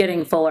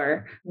getting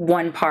fuller.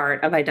 One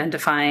part of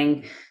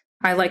identifying.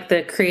 I like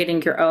the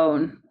creating your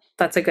own.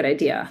 That's a good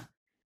idea.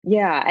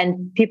 Yeah.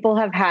 And people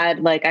have had,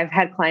 like, I've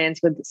had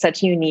clients with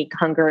such unique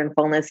hunger and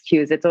fullness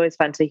cues. It's always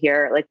fun to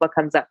hear like what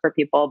comes up for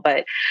people.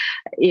 But,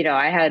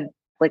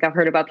 I've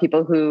heard about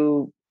people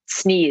who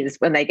sneeze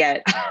when they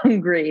get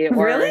hungry,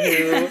 or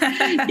really?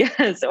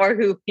 or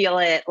who feel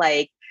it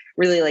like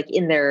really like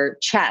in their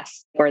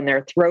chest or in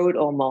their throat,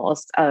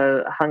 almost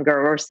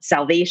hunger or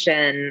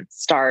salivation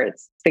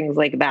starts, things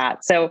like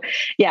that. So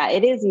yeah,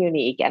 it is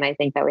unique. And I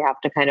think that we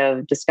have to kind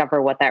of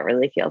discover what that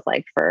really feels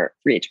like for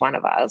each one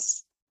of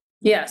us.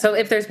 Yeah. So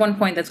if there's one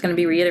point that's going to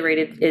be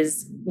reiterated,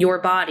 is your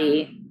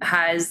body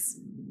has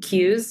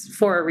cues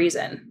for a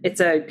reason. It's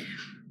a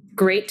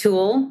great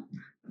tool,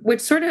 which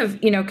sort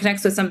of,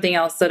 connects with something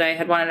else that I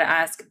had wanted to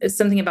ask, is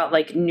something about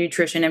like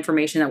nutrition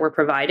information that we're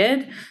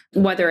provided,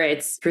 whether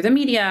it's through the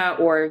media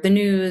or the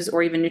news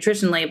or even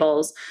nutrition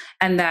labels,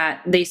 and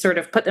that they sort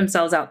of put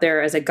themselves out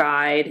there as a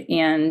guide.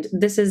 And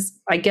this is,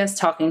 I guess,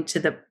 talking to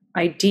the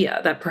idea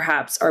that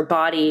perhaps our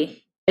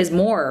body is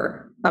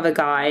more of a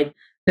guide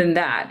than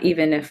that,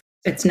 even if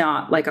it's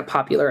not like a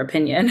popular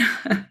opinion.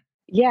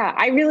 Yeah,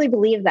 I really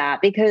believe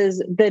that,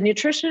 because the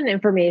nutrition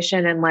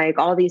information and like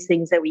all these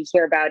things that we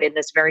hear about in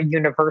this very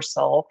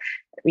universal,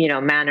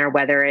 manner,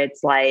 whether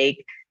it's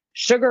like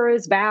sugar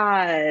is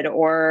bad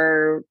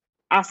or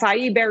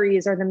acai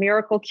berries are the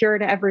miracle cure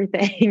to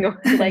everything, or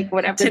like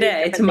whatever.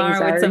 Today,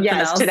 tomorrow, with something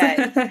else.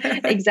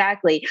 Today.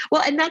 Exactly.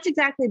 Well, and that's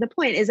exactly the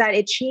point, is that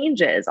it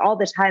changes all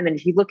the time. And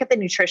if you look at the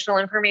nutritional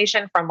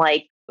information from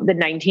like the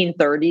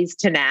 1930s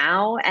to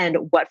now, and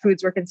what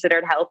foods were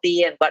considered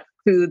healthy and what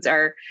foods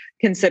are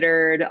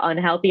considered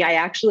unhealthy. I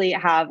actually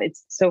have,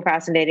 it's so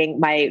fascinating.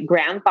 My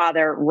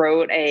grandfather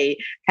wrote a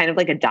kind of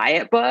like a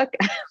diet book,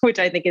 which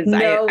I think is,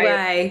 no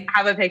way. I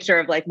have a picture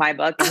of like my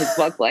book and his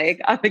book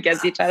like up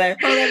against each other.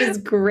 Oh, that is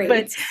great.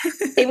 But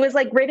it was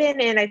like written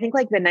in, I think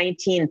like the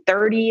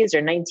 1930s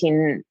or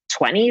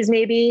 1920s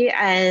maybe.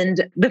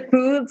 And the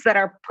foods that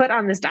are put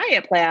on this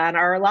diet plan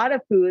are a lot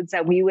of foods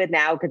that we would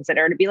now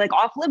consider to be like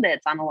off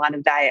limits on a lot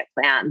of diet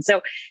plans.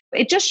 So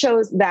it just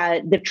shows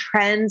that the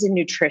trends in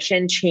nutrition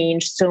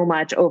change so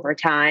much over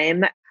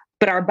time,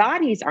 but our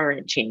bodies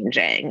aren't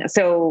changing.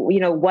 So,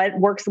 what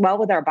works well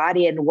with our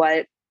body and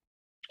what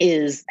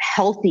is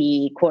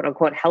healthy, quote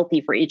unquote, healthy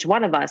for each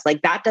one of us,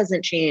 like that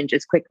doesn't change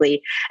as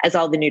quickly as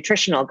all the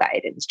nutritional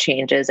guidance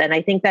changes. And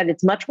I think that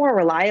it's much more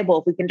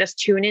reliable if we can just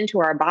tune into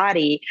our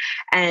body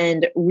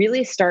and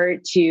really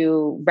start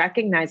to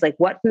recognize like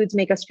what foods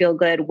make us feel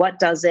good, what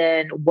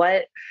doesn't,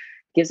 what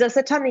gives us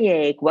a tummy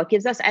ache, what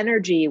gives us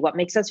energy, what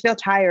makes us feel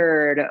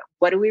tired,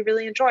 what do we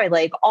really enjoy.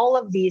 Like all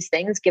of these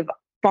things give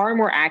far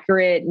more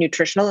accurate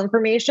nutritional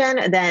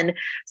information than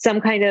some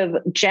kind of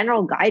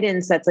general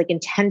guidance that's like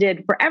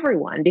intended for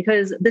everyone,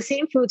 because the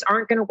same foods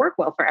aren't going to work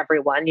well for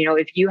everyone. You know,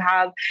 if you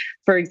have,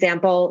 for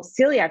example,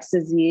 celiac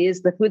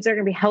disease, the foods that are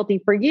going to be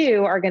healthy for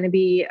you are going to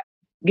be,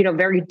 you know,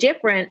 very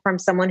different from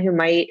someone who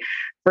might,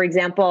 for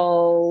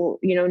example,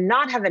 you know,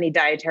 not have any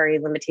dietary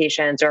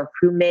limitations, or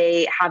who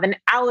may have an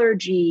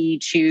allergy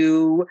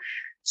to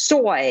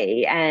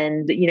soy.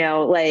 And, you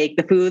know, like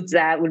the foods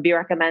that would be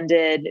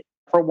recommended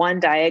for one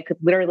diet could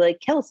literally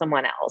kill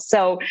someone else.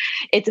 So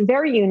it's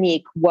very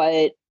unique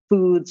what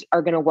foods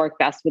are going to work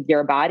best with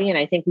your body. And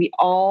I think we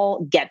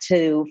all get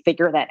to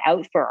figure that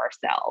out for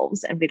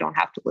ourselves, and we don't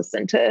have to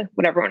listen to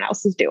what everyone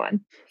else is doing.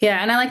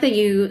 Yeah. And I like that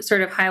you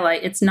sort of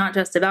highlight, it's not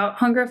just about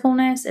hunger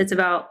fullness. It's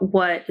about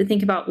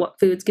think about what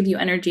foods give you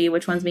energy,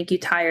 which ones make you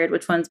tired,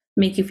 which ones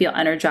make you feel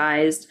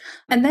energized.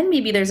 And then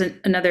maybe there's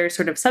another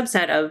sort of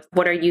subset of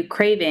what are you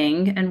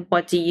craving and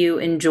what do you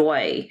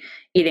enjoy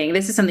eating.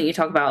 This is something you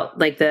talk about,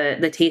 like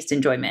the taste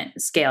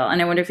enjoyment scale. And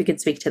I wonder if you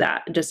could speak to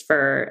that just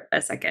for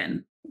a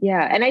second.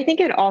 Yeah. And I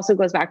think it also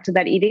goes back to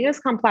that eating is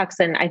complex.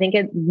 And I think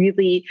it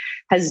really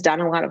has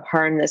done a lot of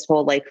harm, this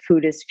whole like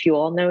food is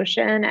fuel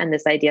notion, and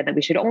this idea that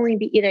we should only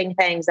be eating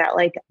things that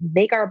like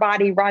make our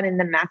body run in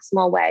the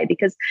maximal way,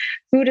 because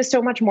food is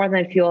so much more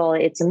than fuel.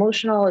 It's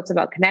emotional. It's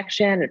about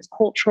connection. It's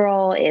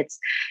cultural. It's,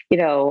 you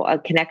know, a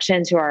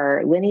connection to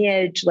our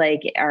lineage,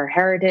 like our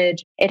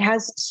heritage. It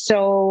has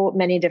so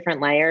many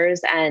different layers.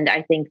 And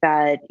I think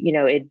that, you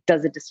know, it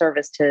does a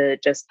disservice to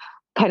just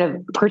kind of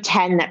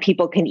pretend that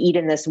people can eat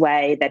in this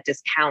way that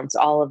discounts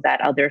all of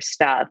that other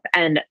stuff.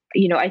 And,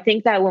 you know, I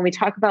think that when we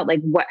talk about like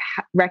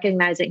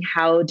recognizing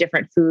how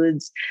different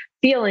foods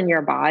feel in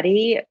your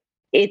body,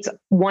 it's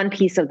one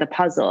piece of the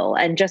puzzle.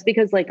 And just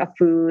because like a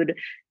food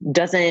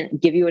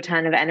doesn't give you a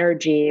ton of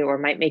energy, or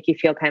might make you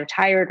feel kind of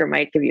tired, or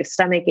might give you a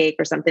stomach ache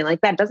or something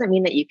like that, doesn't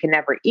mean that you can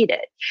never eat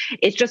it.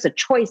 It's just a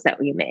choice that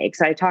we make.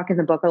 So I talk in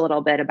the book a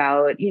little bit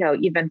about, you know,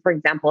 even for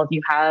example, if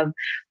you have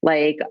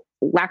like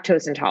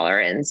lactose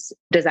intolerance,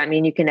 does that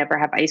mean you can never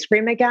have ice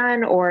cream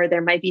again? Or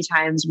there might be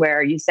times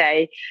where you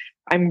say,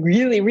 I'm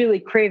really, really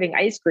craving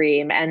ice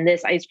cream, and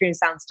this ice cream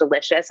sounds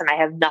delicious, and I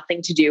have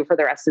nothing to do for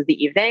the rest of the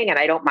evening, and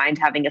I don't mind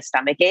having a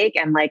stomach ache,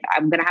 and like,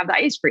 I'm going to have the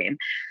ice cream.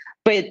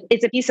 But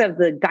it's a piece of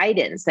the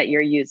guidance that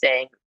you're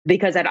using,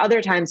 because at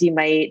other times you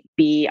might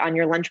be on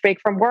your lunch break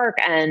from work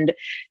and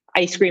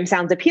ice cream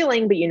sounds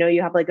appealing, but you know,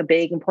 you have like a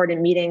big important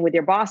meeting with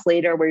your boss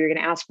later where you're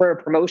going to ask for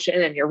a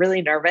promotion and you're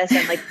really nervous.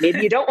 And like,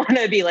 maybe you don't want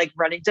to be like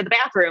running to the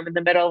bathroom in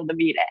the middle of the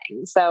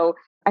meeting. So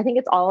I think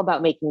it's all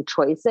about making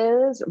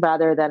choices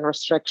rather than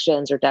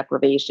restrictions or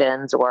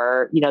deprivations,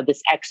 or, you know,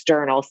 this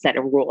external set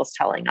of rules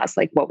telling us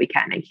like what we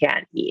can and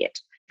can't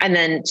eat. And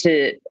then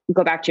to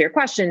go back to your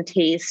question,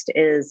 taste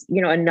is,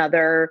 you know,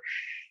 another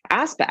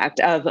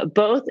aspect of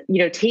both.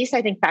 You know, taste,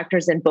 I think,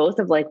 factors in both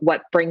of like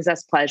what brings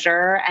us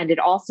pleasure. And it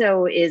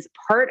also is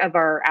part of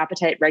our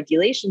appetite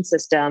regulation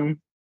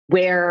system,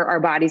 where our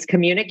body's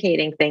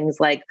communicating things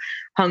like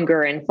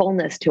hunger and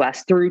fullness to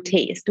us through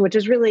taste, which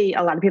is really,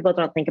 a lot of people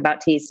don't think about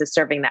taste as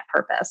serving that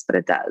purpose, but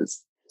it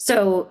does.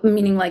 So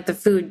meaning like the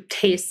food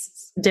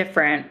tastes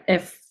different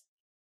if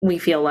we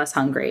feel less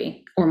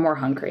hungry or more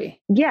hungry.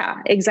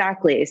 Yeah,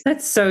 exactly.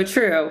 That's so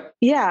true.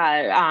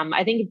 Yeah.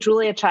 I think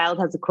Julia Child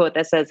has a quote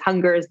that says,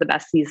 hunger is the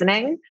best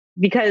seasoning,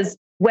 because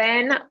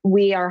when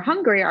we are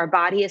hungry, our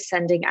body is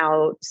sending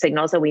out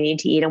signals that we need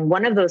to eat. And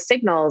one of those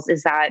signals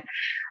is that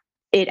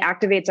it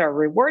activates our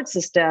reward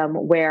system,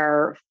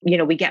 where, you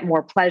know, we get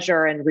more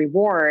pleasure and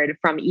reward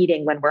from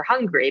eating when we're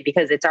hungry,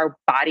 because it's our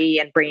body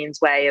and brain's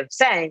way of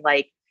saying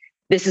like,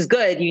 this is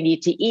good, you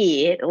need to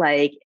eat,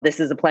 like this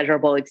is a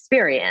pleasurable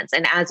experience.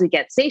 And as we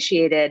get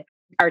satiated,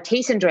 our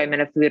taste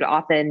enjoyment of food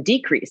often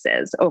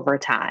decreases over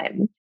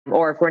time.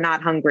 Or if we're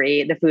not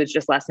hungry, the food's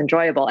just less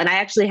enjoyable. And I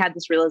actually had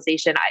this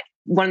realization.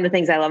 One of the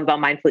things I love about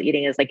mindful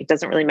eating is like, it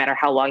doesn't really matter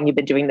how long you've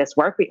been doing this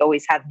work. We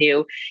always have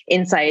new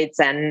insights.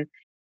 And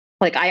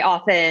like, I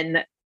often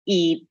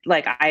eat,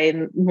 like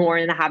I'm more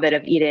in the habit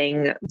of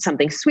eating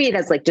something sweet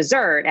as like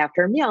dessert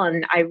after a meal.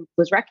 And I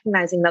was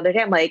recognizing the other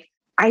day, I'm like,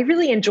 I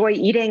really enjoy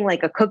eating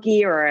like a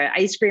cookie or an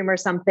ice cream or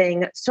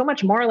something so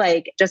much more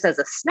like just as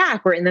a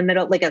snack or in the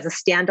middle, like as a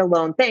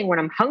standalone thing when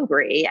I'm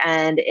hungry,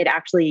 and it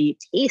actually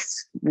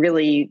tastes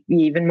really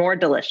even more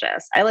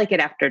delicious. I like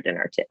it after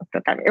dinner too.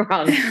 Don't get me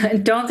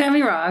wrong. Don't get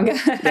me wrong.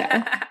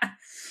 Yeah.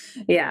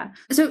 Yeah.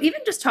 So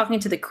even just talking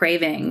to the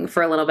craving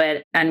for a little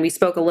bit, and we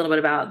spoke a little bit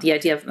about the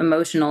idea of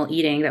emotional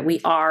eating, that we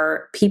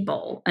are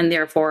people and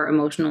therefore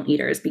emotional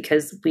eaters,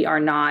 because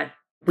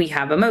we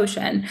have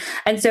emotion.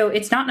 And so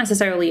it's not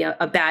necessarily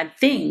a bad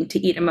thing to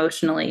eat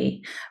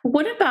emotionally.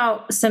 What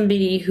about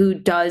somebody who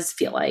does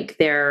feel like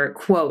their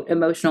quote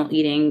emotional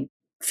eating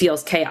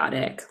feels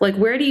chaotic? Like,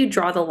 where do you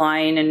draw the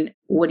line and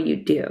what do you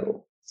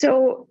do?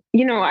 So,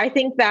 I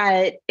think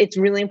that it's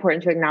really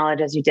important to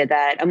acknowledge, as you did,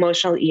 that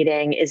emotional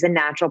eating is a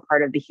natural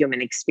part of the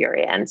human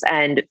experience.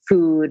 And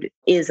food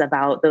is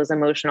about those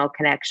emotional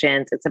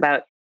connections. It's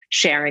about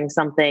sharing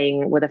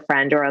something with a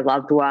friend or a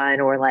loved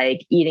one, or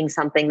like eating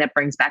something that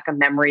brings back a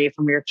memory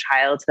from your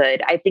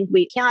childhood. I think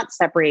we can't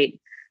separate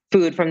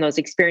food from those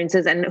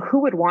experiences. And who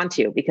would want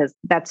to? Because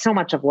that's so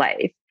much of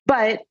life.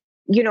 But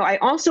I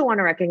also want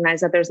to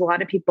recognize that there's a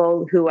lot of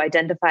people who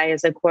identify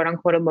as a quote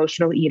unquote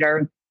emotional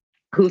eater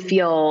who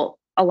feel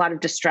a lot of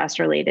distress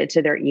related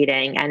to their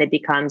eating, and it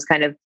becomes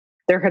kind of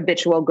their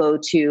habitual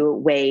go-to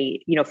way.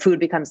 Food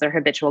becomes their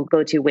habitual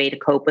go-to way to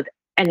cope with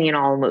any and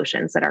all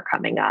emotions that are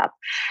coming up.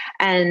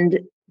 And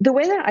the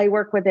way that I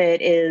work with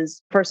it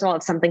is, first of all,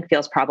 if something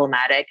feels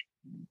problematic,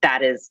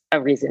 that is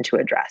a reason to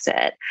address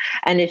it.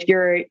 And if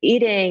you're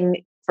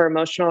eating for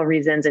emotional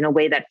reasons in a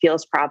way that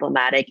feels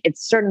problematic,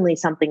 it's certainly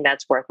something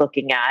that's worth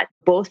looking at,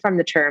 both from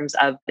the terms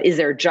of, is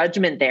there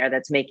judgment there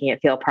that's making it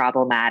feel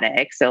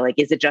problematic? So like,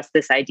 is it just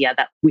this idea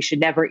that we should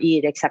never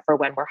eat except for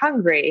when we're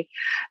hungry?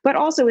 But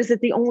also, is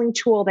it the only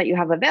tool that you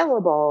have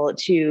available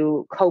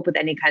to cope with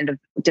any kind of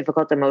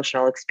difficult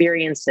emotional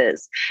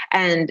experiences?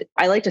 And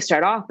I like to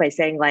start off by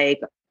saying, like,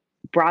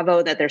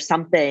 bravo that there's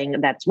something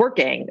that's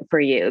working for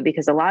you,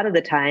 because a lot of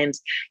the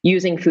times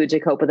using food to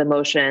cope with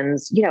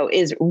emotions,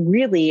 is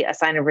really a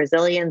sign of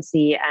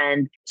resiliency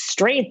and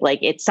strength. Like,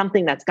 it's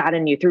something that's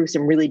gotten you through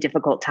some really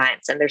difficult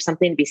times, and there's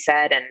something to be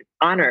said and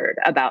honored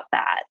about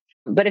that.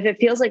 But if it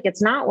feels like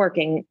it's not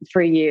working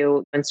for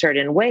you in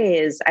certain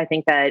ways, I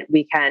think that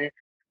we can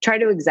try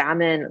to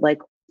examine, like,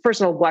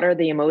 first of all, what are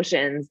the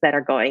emotions that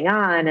are going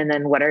on? And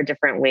then what are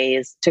different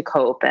ways to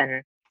cope?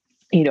 And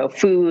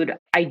food,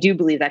 I do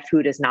believe that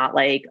food is not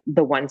like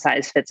the one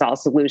size fits all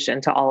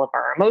solution to all of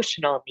our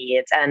emotional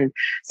needs. And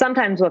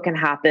sometimes what can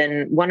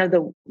happen, one of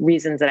the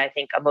reasons that I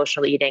think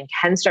emotional eating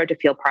can start to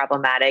feel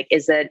problematic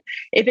is that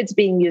if it's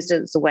being used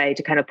as a way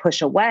to kind of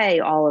push away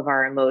all of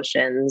our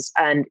emotions,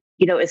 and,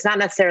 it's not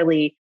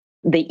necessarily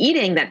the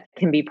eating that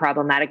can be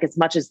problematic as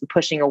much as the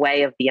pushing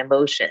away of the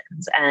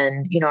emotions.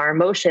 And, our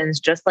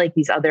emotions, just like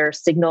these other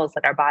signals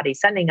that our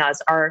body's sending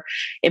us, are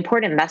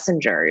important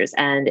messengers.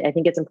 And I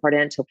think it's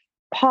important to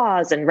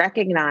pause and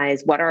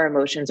recognize what our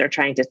emotions are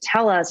trying to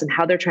tell us and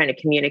how they're trying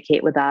to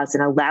communicate with us,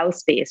 and allow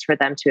space for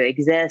them to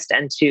exist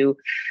and to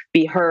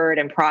be heard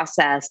and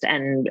processed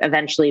and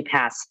eventually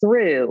pass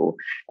through.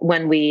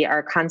 When we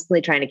are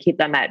constantly trying to keep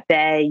them at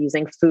bay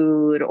using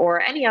food or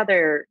any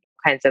other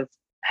kinds of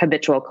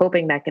habitual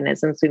coping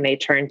mechanisms we may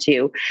turn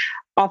to,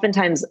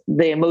 oftentimes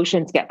the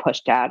emotions get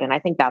pushed out. And I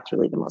think that's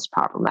really the most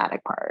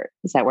problematic part,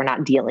 is that we're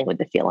not dealing with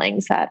the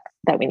feelings that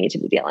we need to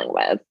be dealing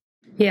with.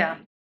 Yeah.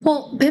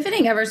 Well,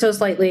 pivoting ever so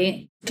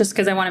slightly, just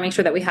because I want to make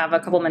sure that we have a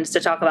couple minutes to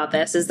talk about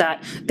this, is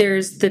that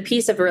there's the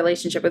piece of a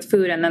relationship with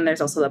food, and then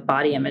there's also the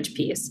body image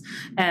piece.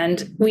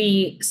 And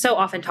we so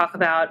often talk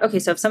about, okay,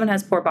 so if someone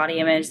has poor body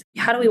image,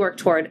 how do we work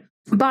toward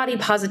body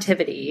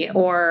positivity?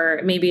 Or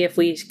maybe if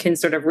we can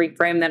sort of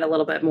reframe that a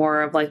little bit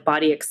more of like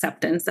body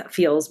acceptance that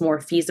feels more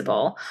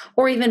feasible,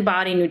 or even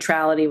body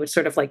neutrality, which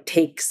sort of like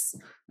takes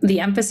the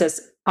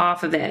emphasis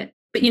off of it.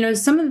 But,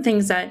 some of the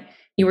things that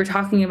you were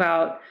talking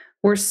about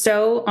were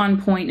so on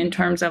point in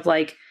terms of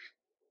like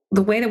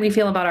the way that we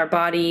feel about our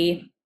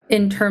body,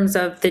 in terms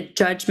of the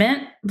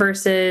judgment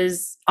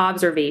versus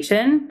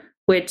observation,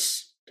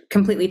 which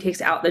completely takes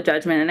out the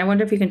judgment. And I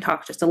wonder if you can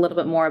talk just a little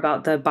bit more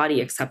about the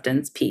body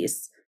acceptance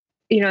piece.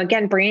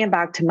 Again, bringing it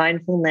back to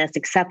mindfulness,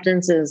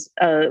 acceptance is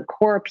a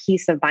core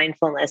piece of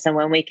mindfulness. And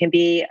when we can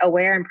be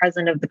aware and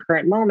present of the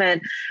current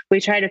moment,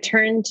 we try to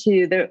turn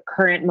to the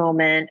current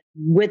moment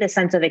with a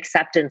sense of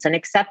acceptance. And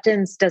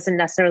acceptance doesn't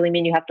necessarily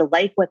mean you have to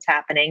like what's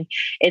happening.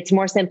 It's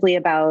more simply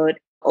about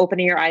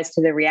opening your eyes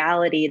to the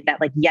reality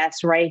that, like,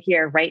 yes, right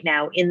here, right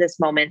now, in this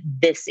moment,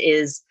 this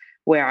is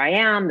where I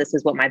am. This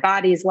is what my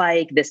body's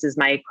like. This is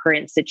my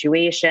current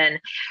situation.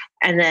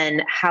 And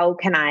then how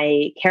can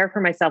I care for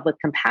myself with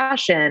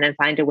compassion and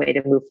find a way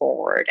to move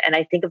forward? And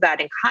I think of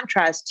that in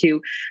contrast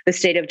to the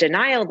state of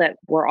denial that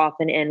we're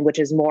often in, which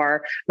is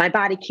more, my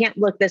body can't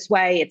look this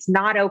way. It's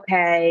not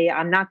okay.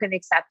 I'm not going to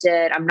accept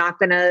it. I'm not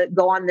going to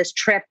go on this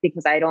trip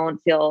because I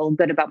don't feel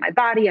good about my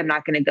body. I'm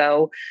not going to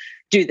go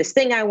do this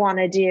thing I want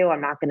to do.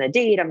 I'm not going to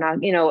date. I'm not,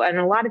 and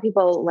a lot of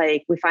people,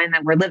 like, we find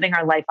that we're living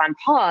our life on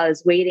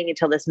pause, waiting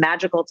until this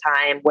magical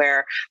time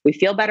where we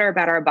feel better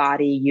about our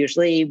body,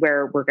 usually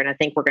where we're going to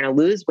think we're going to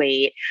lose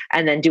weight,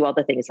 and then do all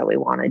the things that we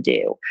want to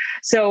do.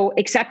 So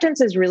acceptance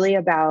is really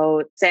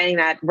about saying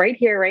that right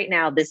here, right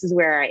now, this is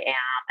where I am.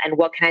 And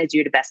what can I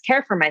do to best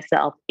care for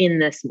myself in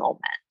this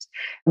moment,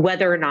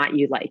 whether or not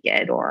you like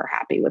it or are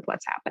happy with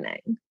what's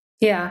happening.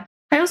 Yeah.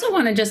 I also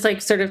want to just like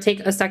sort of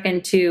take a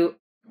second to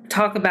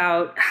talk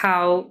about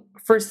how,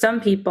 for some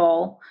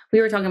people,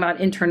 we were talking about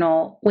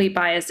internal weight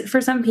bias.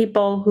 For some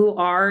people who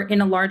are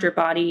in a larger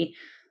body,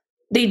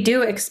 they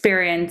do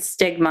experience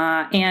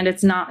stigma, and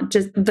it's not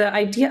just the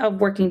idea of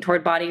working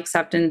toward body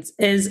acceptance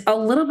is a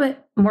little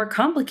bit more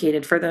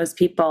complicated for those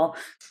people.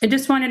 I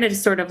just wanted to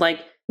sort of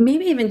like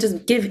maybe even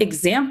just give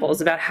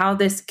examples about how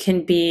this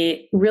can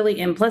be really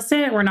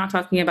implicit. We're not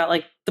talking about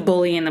like the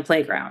bully in the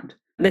playground.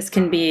 This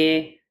can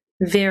be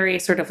very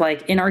sort of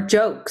like in our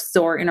jokes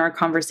or in our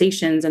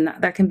conversations. And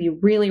that can be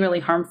really, really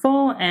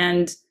harmful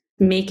and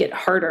make it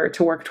harder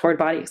to work toward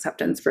body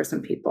acceptance for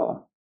some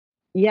people.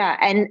 Yeah,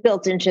 and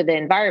built into the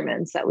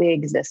environments that we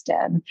exist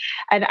in.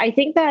 And I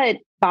think that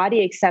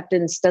body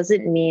acceptance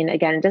doesn't mean,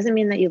 again, it doesn't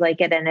mean that you like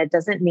it. And it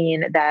doesn't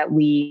mean that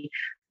we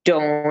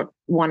don't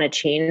want to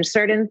change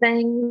certain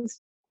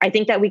things. I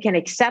think that we can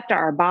accept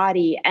our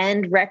body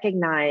and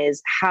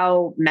recognize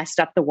how messed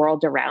up the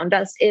world around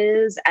us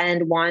is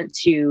and want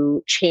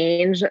to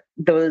change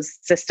those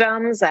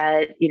systems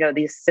that,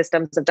 these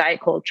systems of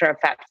diet culture, of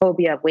fat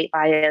phobia, of weight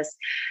bias,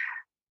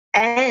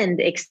 and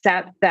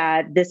accept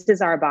that this is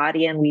our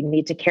body and we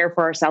need to care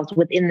for ourselves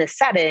within the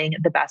setting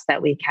the best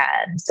that we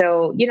can.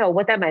 So,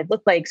 what that might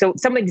look like. So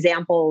some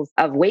examples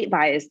of weight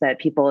bias that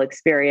people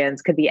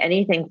experience could be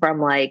anything from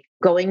like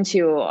going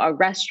to a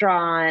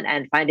restaurant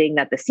and finding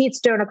that the seats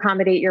don't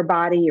accommodate your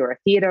body, or a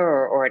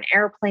theater or an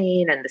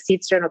airplane and the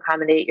seats don't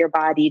accommodate your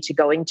body, to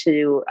going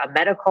to a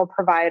medical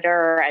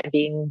provider and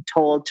being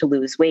told to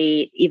lose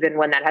weight, even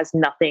when that has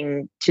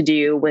nothing to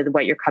do with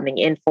what you're coming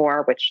in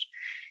for, which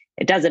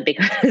it doesn't,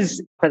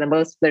 because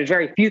there's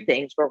very few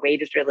things where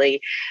weight is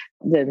really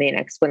the main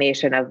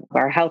explanation of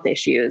our health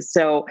issues.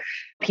 So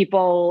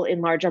people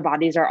in larger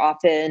bodies are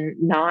often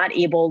not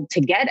able to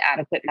get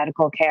adequate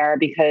medical care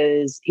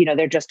because,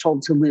 they're just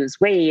told to lose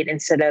weight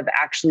instead of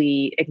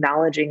actually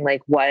acknowledging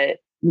like what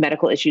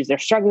medical issues they're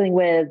struggling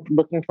with,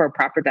 looking for a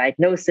proper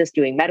diagnosis,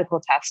 doing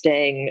medical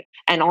testing.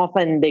 And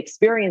often the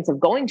experience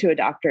of going to a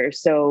doctor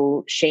is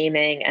so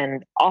shaming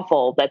and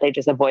awful that they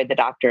just avoid the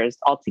doctors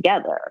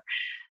altogether.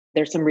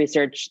 There's some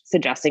research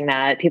suggesting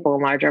that people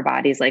in larger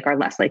bodies are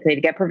less likely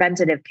to get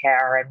preventative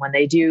care. And when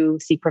they do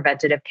seek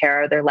preventative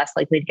care, they're less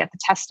likely to get the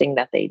testing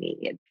that they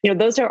need.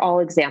 Those are all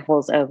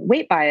examples of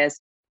weight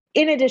bias,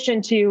 in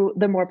addition to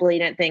the more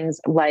blatant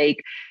things like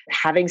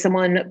having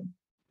someone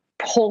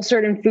pull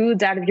certain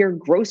foods out of your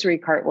grocery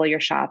cart while you're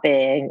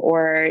shopping,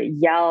 or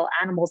yell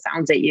animal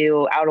sounds at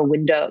you out a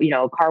window,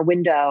 car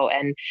window,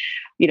 and,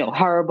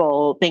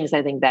 horrible things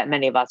I think that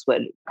many of us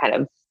would kind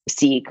of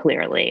see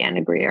clearly and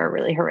agree are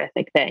really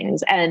horrific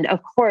things. And of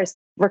course,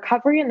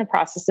 recovery in the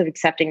process of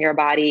accepting your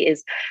body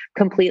is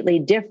completely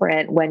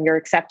different when you're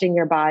accepting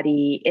your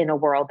body in a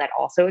world that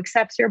also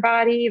accepts your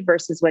body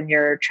versus when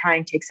you're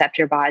trying to accept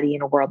your body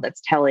in a world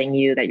that's telling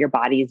you that your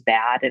body is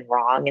bad and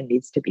wrong and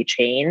needs to be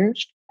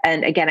changed.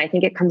 And again, I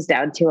think it comes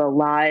down to a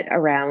lot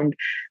around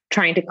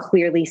trying to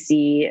clearly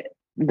see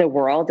the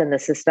world and the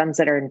systems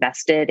that are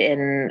invested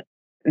in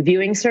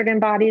viewing certain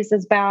bodies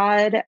as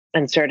bad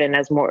and certain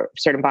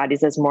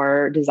bodies as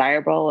more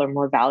desirable or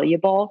more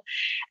valuable,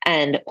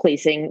 and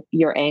placing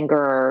your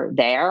anger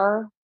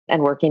there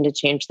and working to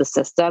change the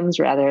systems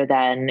rather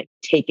than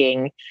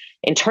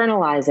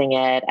internalizing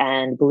it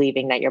and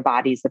believing that your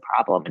body's the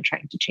problem and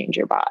trying to change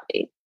your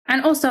body.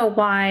 And also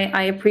why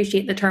I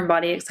appreciate the term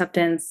body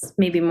acceptance,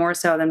 maybe more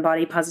so than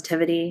body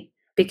positivity,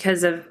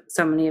 because of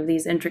so many of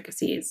these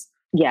intricacies.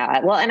 Yeah.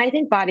 Well, and I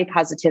think body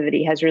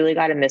positivity has really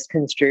got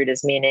misconstrued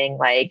as meaning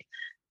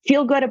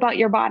feel good about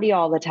your body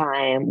all the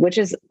time, which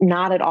is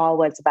not at all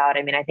what it's about.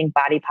 I mean, I think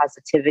body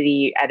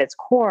positivity at its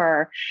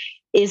core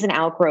is an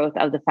outgrowth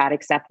of the fat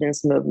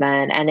acceptance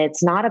movement. And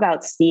it's not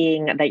about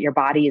seeing that your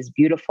body is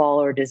beautiful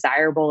or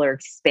desirable or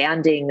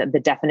expanding the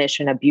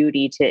definition of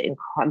beauty to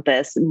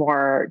encompass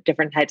more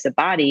different types of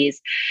bodies.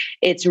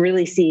 It's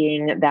really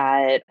seeing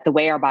that the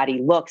way our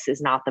body looks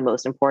is not the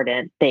most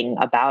important thing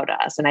about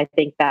us. And I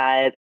think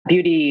that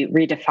Beauty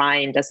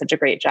Redefined does such a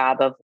great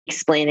job of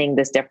explaining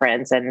this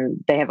difference.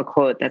 And they have a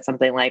quote that's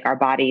something like, our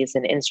body is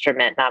an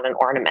instrument, not an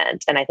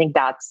ornament. And I think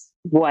that's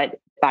what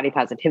body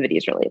positivity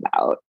is really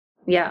about.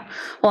 Yeah.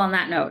 Well, on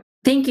that note,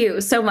 thank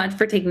you so much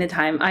for taking the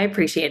time. I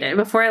appreciate it.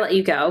 Before I let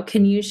you go,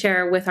 can you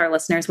share with our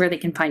listeners where they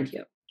can find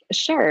you?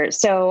 Sure.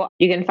 So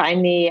you can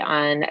find me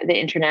on the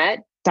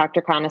internet,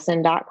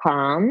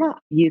 drconneson.com.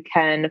 You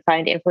can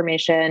find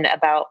information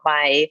about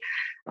I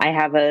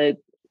have a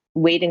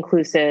weight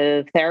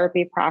inclusive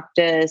therapy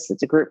practice.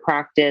 It's a group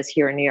practice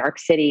here in New York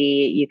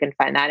City. You can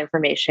find that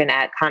information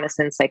at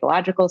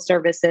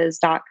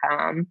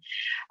ConnesonPsychologicalServices.com.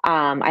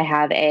 I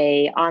have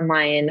a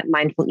online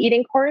mindful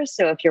eating course.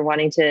 So if you're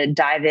wanting to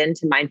dive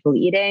into mindful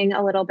eating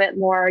a little bit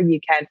more,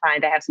 I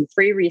have some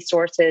free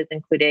resources,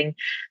 including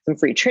some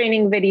free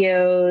training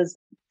videos,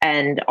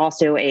 and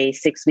also a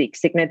 6-week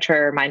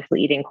signature mindful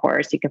eating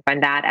course. You can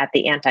find that at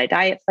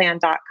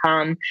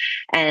theantidietplan.com.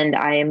 And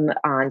I'm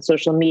on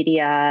social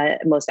media,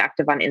 most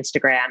active on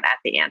Instagram at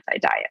the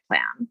Anti-Diet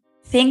Plan.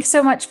 Thanks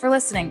so much for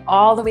listening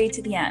all the way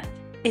to the end.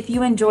 If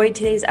you enjoyed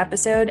today's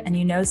episode and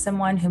you know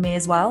someone who may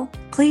as well,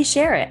 please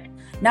share it.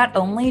 Not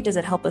only does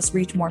it help us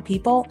reach more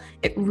people,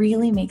 it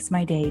really makes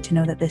my day to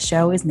know that this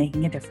show is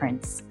making a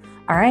difference.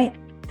 All right,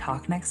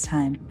 talk next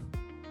time.